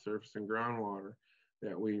 samples, both surface and groundwater,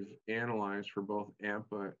 that we've analyzed for both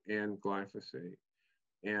AMPA and glyphosate.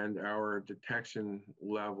 And our detection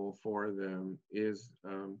level for them is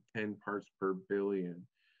 10 parts per billion.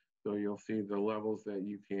 So you'll see the levels that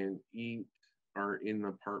you can eat are in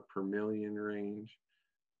the part per million range.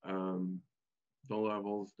 The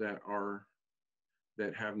levels that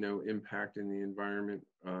have no impact in the environment,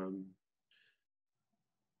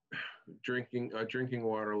 drinking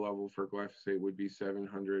water level for glyphosate would be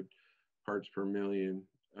 700 parts per million.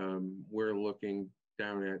 We're looking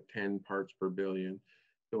down at 10 parts per billion.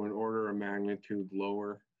 So an order of magnitude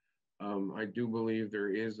lower. I do believe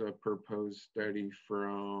there is a proposed study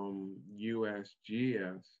from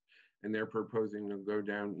USGS, and they're proposing to go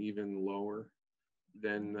down even lower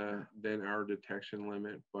than our detection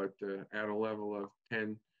limit. But at a level of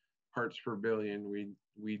 10 parts per billion,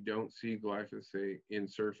 we don't see glyphosate in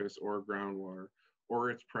surface or groundwater or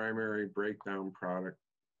its primary breakdown product,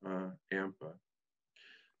 AMPA.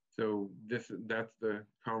 So that's the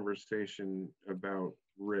conversation about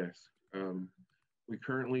risk. We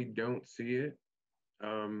currently don't see it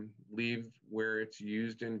leave where it's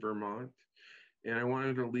used in Vermont. And I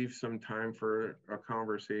wanted to leave some time for a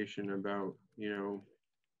conversation about,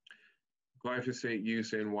 glyphosate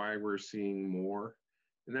use and why we're seeing more.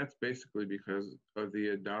 And that's basically because of the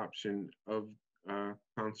adoption of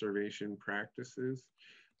conservation practices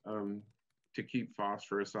to keep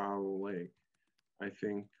phosphorus out of the lake. I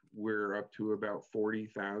think we're up to about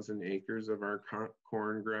 40,000 acres of our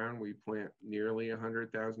corn ground. We plant nearly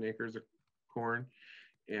 100,000 acres of corn,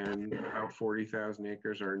 and about 40,000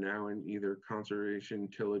 acres are now in either conservation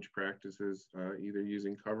tillage practices, either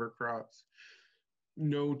using cover crops,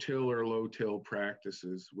 no-till or low-till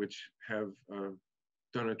practices, which have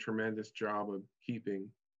done a tremendous job of keeping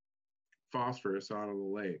phosphorus out of the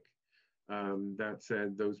lake. That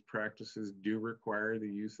said, those practices do require the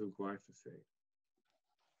use of glyphosate.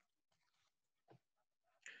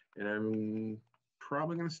 And I'm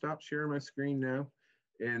probably going to stop sharing my screen now.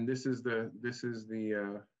 And this is the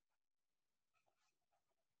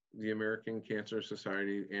American Cancer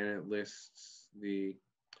Society, and it lists the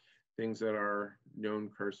things that are known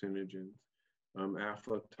carcinogens.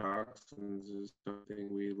 Aflatoxins is something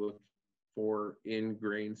we look for in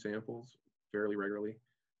grain samples fairly regularly.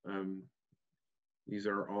 These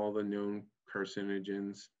are all the known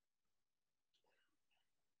carcinogens.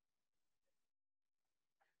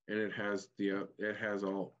 And it has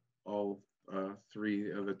all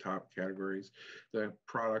three of the top categories. The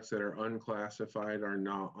products that are unclassified are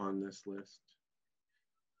not on this list.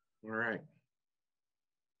 All right.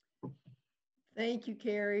 Thank you,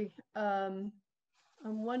 Carrie. I'm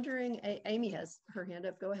wondering, Amy has her hand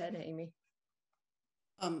up. Go ahead, Amy.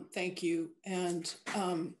 Thank you. And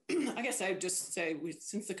I guess I'd just say,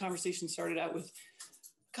 since the conversation started out with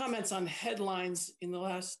comments on headlines, in the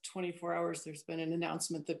last 24 hours, there's been an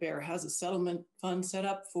announcement that Bayer has a settlement fund set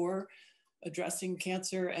up for addressing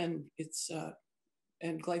cancer and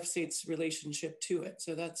and glyphosate's relationship to it.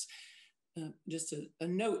 So that's just a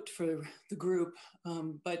note for the group.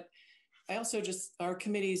 But I also our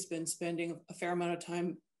committee's been spending a fair amount of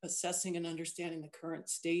time assessing and understanding the current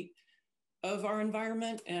state of our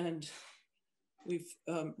environment. And we've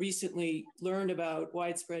recently learned about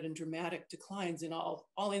widespread and dramatic declines in all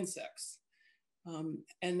insects.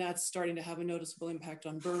 And that's starting to have a noticeable impact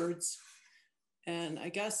on birds. And I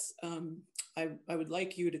guess I would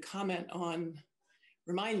like you to comment on,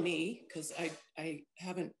 remind me, because I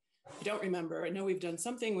don't remember. I know we've done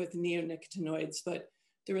something with neonicotinoids, but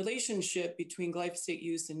the relationship between glyphosate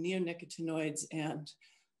use and neonicotinoids, and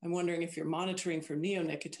I'm wondering if you're monitoring for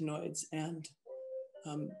neonicotinoids, and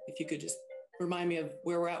if you could just remind me of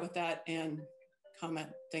where we're at with that and comment.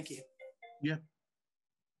 Thank you. Yeah.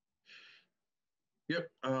 Yep.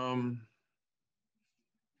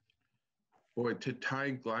 Boy, to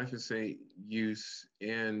tie glyphosate use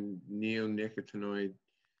and neonicotinoid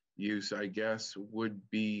use, I guess, would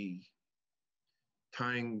be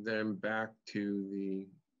tying them back to the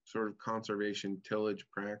sort of conservation tillage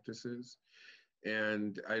practices.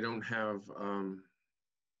 And I don't have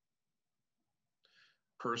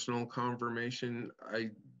personal confirmation.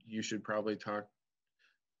 You should probably talk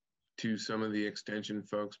to some of the extension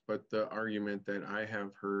folks, but the argument that I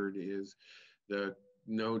have heard is the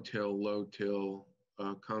no-till, low-till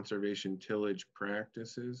conservation tillage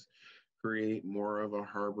practices create more of a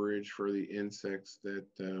harborage for the insects that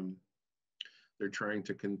they're trying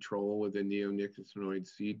to control with the neonicotinoid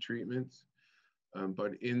seed treatments.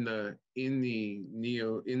 But in the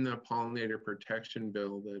pollinator protection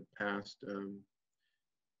bill that passed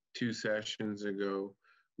 2 sessions ago,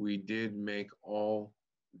 we did make all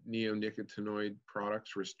neonicotinoid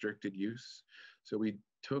products restricted use. So we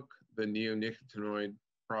took the neonicotinoid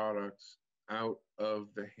products out of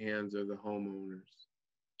the hands of the homeowners.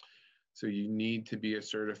 So you need to be a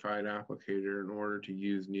certified applicator in order to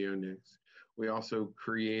use neonics. We also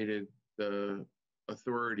created the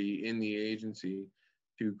authority in the agency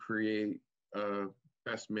to create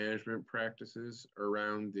best management practices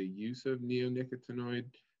around the use of neonicotinoid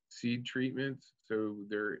seed treatments. So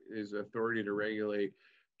there is authority to regulate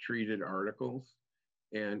treated articles.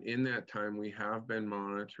 And in that time, we have been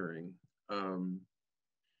monitoring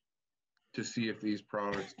to see if these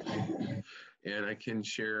products, and I can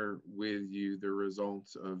share with you the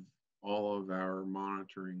results of all of our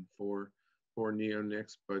monitoring for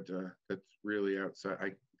neonics, but that's really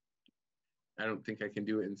outside. I don't think I can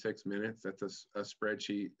do it in 6 minutes. That's a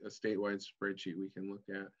spreadsheet, a statewide spreadsheet we can look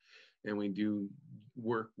at. And we do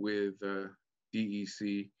work with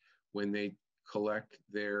DEC when they collect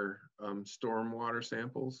their stormwater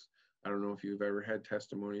samples. I don't know if you've ever had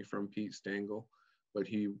testimony from Pete Stengel, but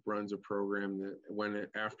he runs a program that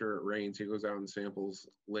after it rains, he goes out and samples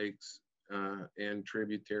lakes and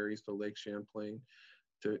tributaries to Lake Champlain.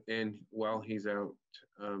 And while he's out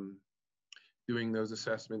doing those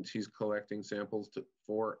assessments, he's collecting samples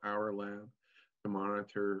for our lab to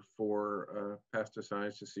monitor for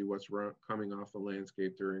pesticides to see what's coming off the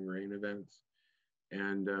landscape during rain events.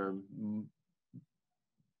 And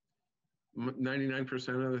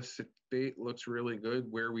 99% of the state looks really good.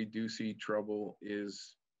 Where we do see trouble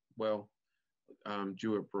is, well,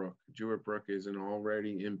 Jewett Brook. Jewett Brook is an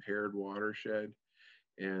already impaired watershed,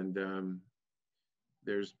 and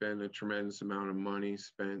there's been a tremendous amount of money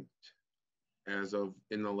spent as of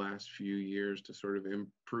in the last few years to sort of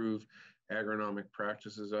improve agronomic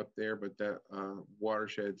practices up there, but that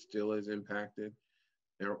watershed still is impacted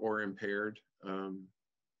or impaired.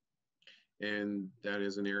 And that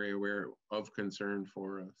is an area of concern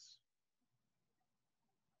for us.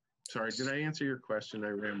 Sorry, did I answer your question? I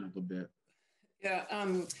rambled a bit. Yeah,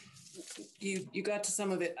 you got to some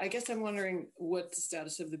of it. I guess I'm wondering what the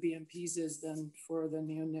status of the BMPs is then for the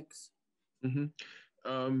neonics.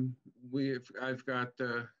 I've got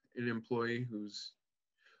an employee who's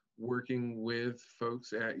working with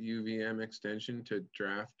folks at UVM Extension to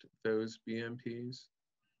draft those BMPs.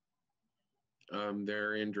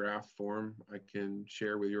 They're in draft form. I can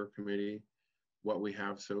share with your committee what we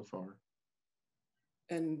have so far.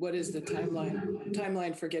 And what is the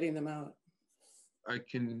timeline for getting them out? I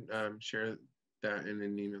can share that in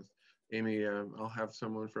an email. Amy, I'll have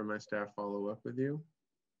someone from my staff follow up with you.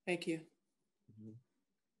 Thank you.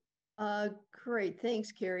 Great,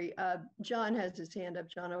 thanks, Carrie. John has his hand up,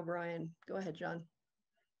 John O'Brien. Go ahead, John.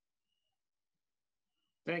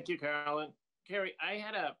 Thank you, Carolyn. Carrie, I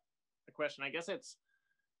had a question. I guess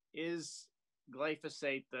is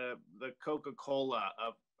glyphosate the Coca-Cola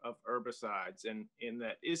of herbicides, and in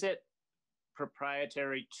that, is it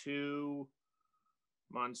proprietary to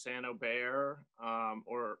Monsanto Bayer,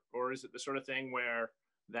 or is it the sort of thing where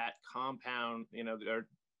that compound, there are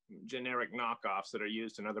generic knockoffs that are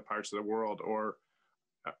used in other parts of the world, or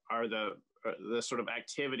are the sort of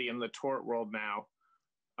activity in the tort world now,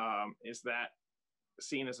 is that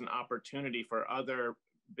seen as an opportunity for other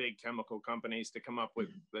big chemical companies to come up with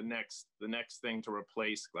the next thing to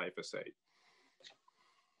replace glyphosate?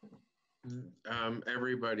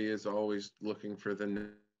 Everybody is always looking for the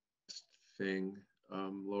next thing,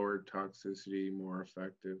 lower toxicity, more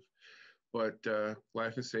effective. But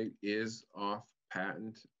glyphosate is off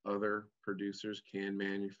patent. Other producers can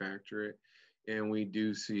manufacture it. And we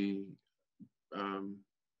do see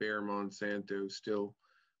Bayer Monsanto still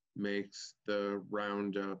makes the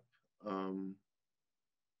Roundup,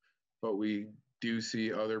 but we do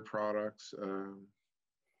see other products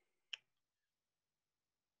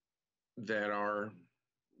that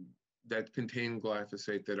contain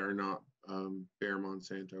glyphosate that are not Bayer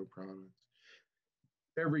Monsanto products.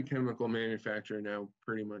 Every chemical manufacturer now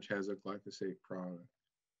pretty much has a glyphosate product.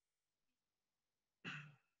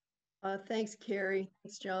 Thanks, Carrie.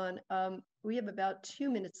 Thanks, John. We have about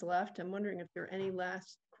 2 minutes left. I'm wondering if there are any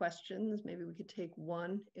last questions. Maybe we could take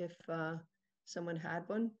one if someone had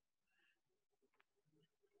one.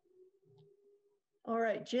 All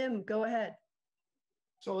right, Jim, go ahead.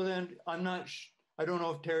 So then I don't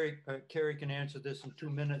know if Carrie can answer this in 2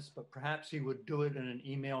 minutes, but perhaps he would do it in an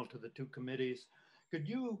email to the two committees. Could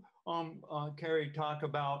you, Carrie, talk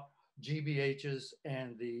about GBHs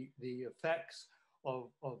and the effects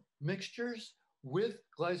of mixtures with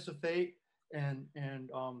glyphosate and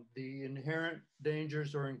the inherent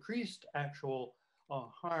dangers or increased actual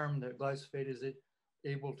harm that glyphosate is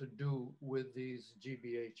able to do with these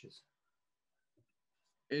GBHs?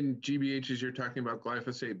 In GBHs, you're talking about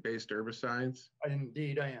glyphosate-based herbicides?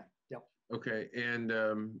 Indeed, I am. Yep. Okay, and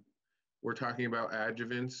we're talking about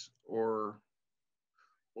adjuvants, or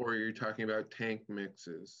you're talking about tank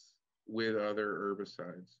mixes with other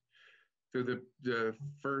herbicides? So the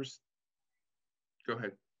first, go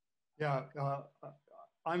ahead. Yeah,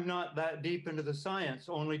 I'm not that deep into the science,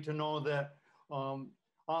 only to know that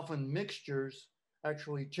often mixtures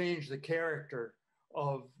actually change the character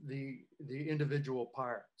of the individual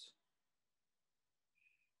parts.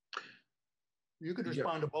 You could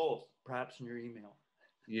respond to both, perhaps in your email.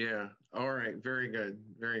 Yeah, all right, very good,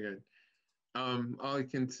 very good. All I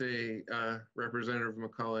can say, Representative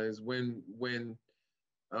McCullough, is when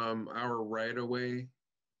our right-of-way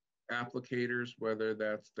applicators, whether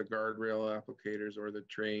that's the guardrail applicators or the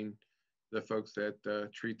folks that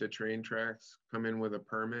treat the train tracks, come in with a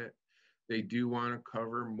permit, they do want to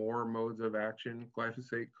cover more modes of action.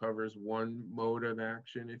 Glyphosate covers one mode of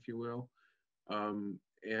action, if you will.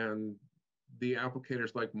 and the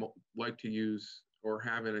applicators like to use or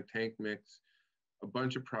have in a tank mix a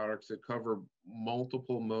bunch of products that cover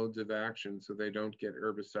multiple modes of action so they don't get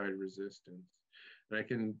herbicide resistance. And I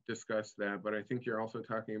can discuss that, but I think you're also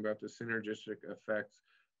talking about the synergistic effects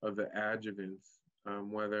of the adjuvants,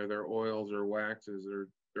 whether they're oils or waxes or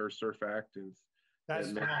surfactants.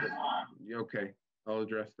 That's okay, I'll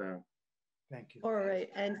address that. Thank you. All right,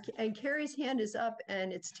 and Carrie's hand is up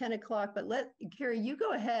and it's 10 o'clock, but Carrie, you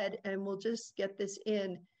go ahead and we'll just get this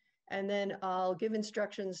in, and then I'll give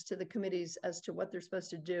instructions to the committees as to what they're supposed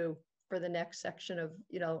to do for the next section of,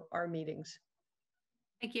 our meetings.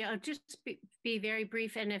 Thank you. I'll just be very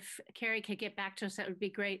brief, and if Carrie could get back to us, that would be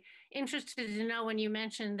great. Interested to know when you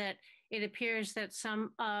mentioned that it appears that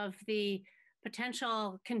some of the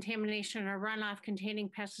potential contamination or runoff containing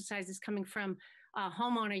pesticides is coming from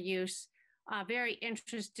homeowner use. Very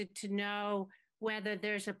interested to know whether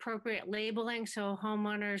there's appropriate labeling so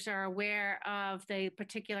homeowners are aware of the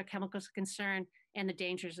particular chemicals of concern and the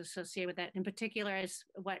dangers associated with that. In particular, as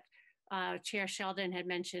what Chair Sheldon had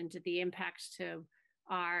mentioned, the impacts to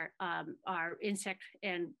our insect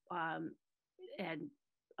and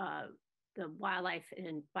the wildlife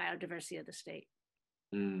and biodiversity of the state.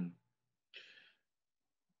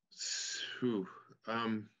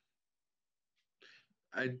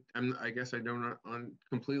 I guess I don't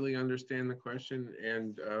completely understand the question,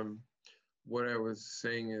 and what I was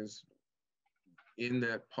saying is, in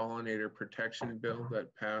that pollinator protection bill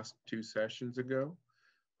that passed 2 sessions ago,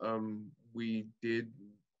 it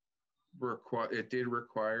did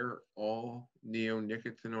require all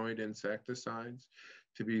neonicotinoid insecticides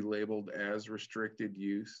to be labeled as restricted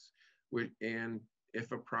use, and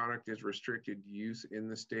if a product is restricted use in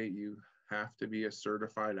the state, you have to be a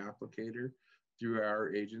certified applicator through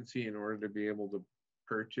our agency in order to be able to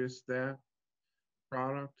purchase that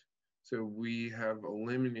product. So we have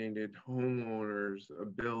eliminated homeowners'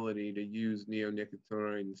 ability to use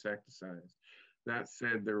neonicotinoid insecticides. That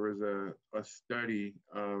said, there was a study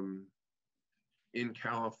in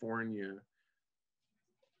California,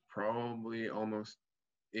 probably almost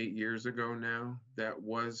 8 years ago now, that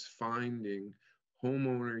was finding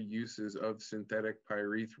homeowner uses of synthetic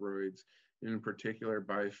pyrethroids, in particular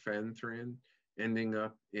bifenthrin, ending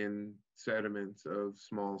up in sediments of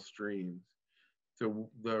small streams. So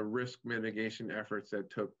the risk mitigation efforts that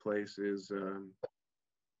took place is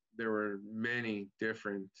there were many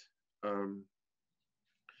different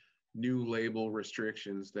new label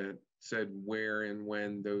restrictions that said where and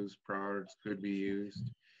when those products could be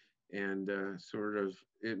used, and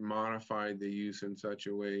it modified the use in such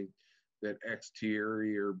a way that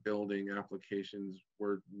exterior building applications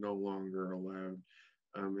were no longer allowed.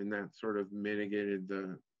 And that sort of mitigated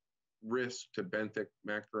the risk to benthic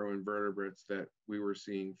macroinvertebrates that we were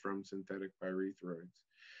seeing from synthetic pyrethroids.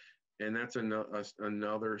 And that's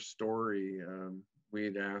another story.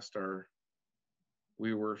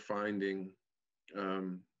 We were finding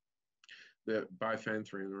that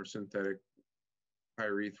bifenthrin or synthetic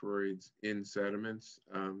pyrethroids in sediments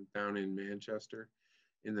down in Manchester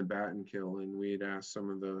in the Battenkill, and we'd asked some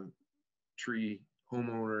of the tree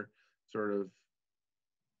homeowner sort of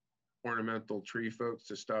ornamental tree folks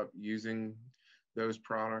to stop using those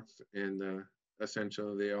products, and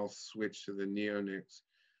essentially they all switched to the neonics.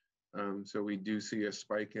 So we do see a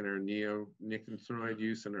spike in our neonicotinoid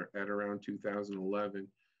use at around 2011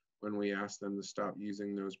 when we asked them to stop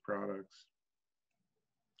using those products.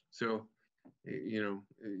 So, you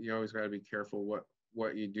always got to be careful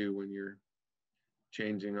what you do when you're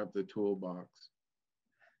changing up the toolbox.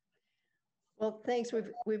 Well, thanks.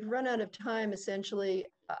 We've run out of time, essentially.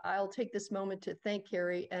 I'll take this moment to thank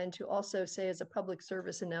Carrie and to also say as a public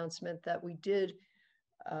service announcement that we did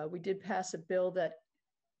pass a bill that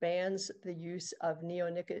bans the use of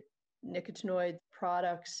neonicotinoid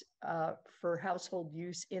products for household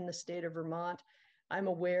use in the state of Vermont. I'm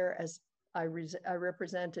aware, as I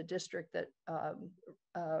represent a district that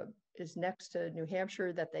is next to New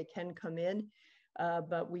Hampshire, that they can come in,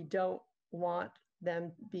 but we don't want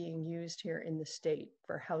them being used here in the state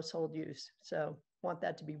for household use. So want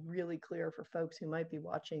that to be really clear for folks who might be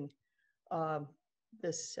watching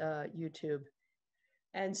this YouTube.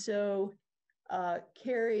 And so,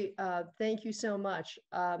 Carrie, thank you so much.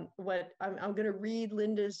 I'm going to read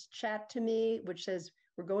Linda's chat to me, which says,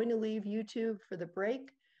 we're going to leave YouTube for the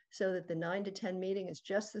break so that the 9 to 10 meeting is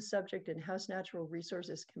just the subject and House Natural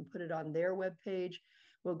Resources can put it on their webpage.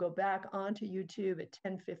 We'll go back onto YouTube at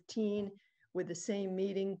 10:15 with the same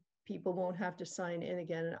meeting. People won't have to sign in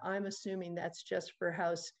again. And I'm assuming that's just for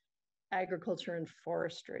House Agriculture and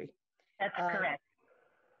Forestry. That's correct.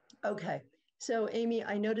 Okay. So Amy,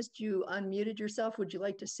 I noticed you unmuted yourself. Would you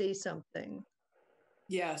like to say something?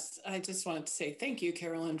 Yes, I just wanted to say thank you,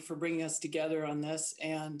 Carolyn, for bringing us together on this,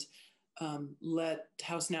 and let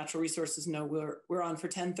House Natural Resources know we're on for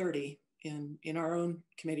 10:30 in our own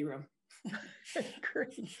committee room.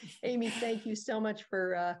 Great. Amy, thank you so much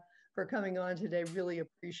for coming on today. Really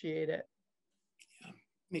appreciate it. Yeah,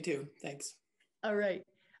 me too. Thanks. All right.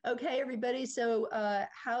 Okay, everybody. So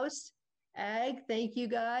House Ag, thank you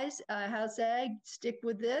guys. House Ag, stick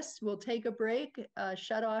with this. We'll take a break.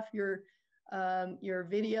 Shut off your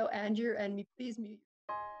video and please mute.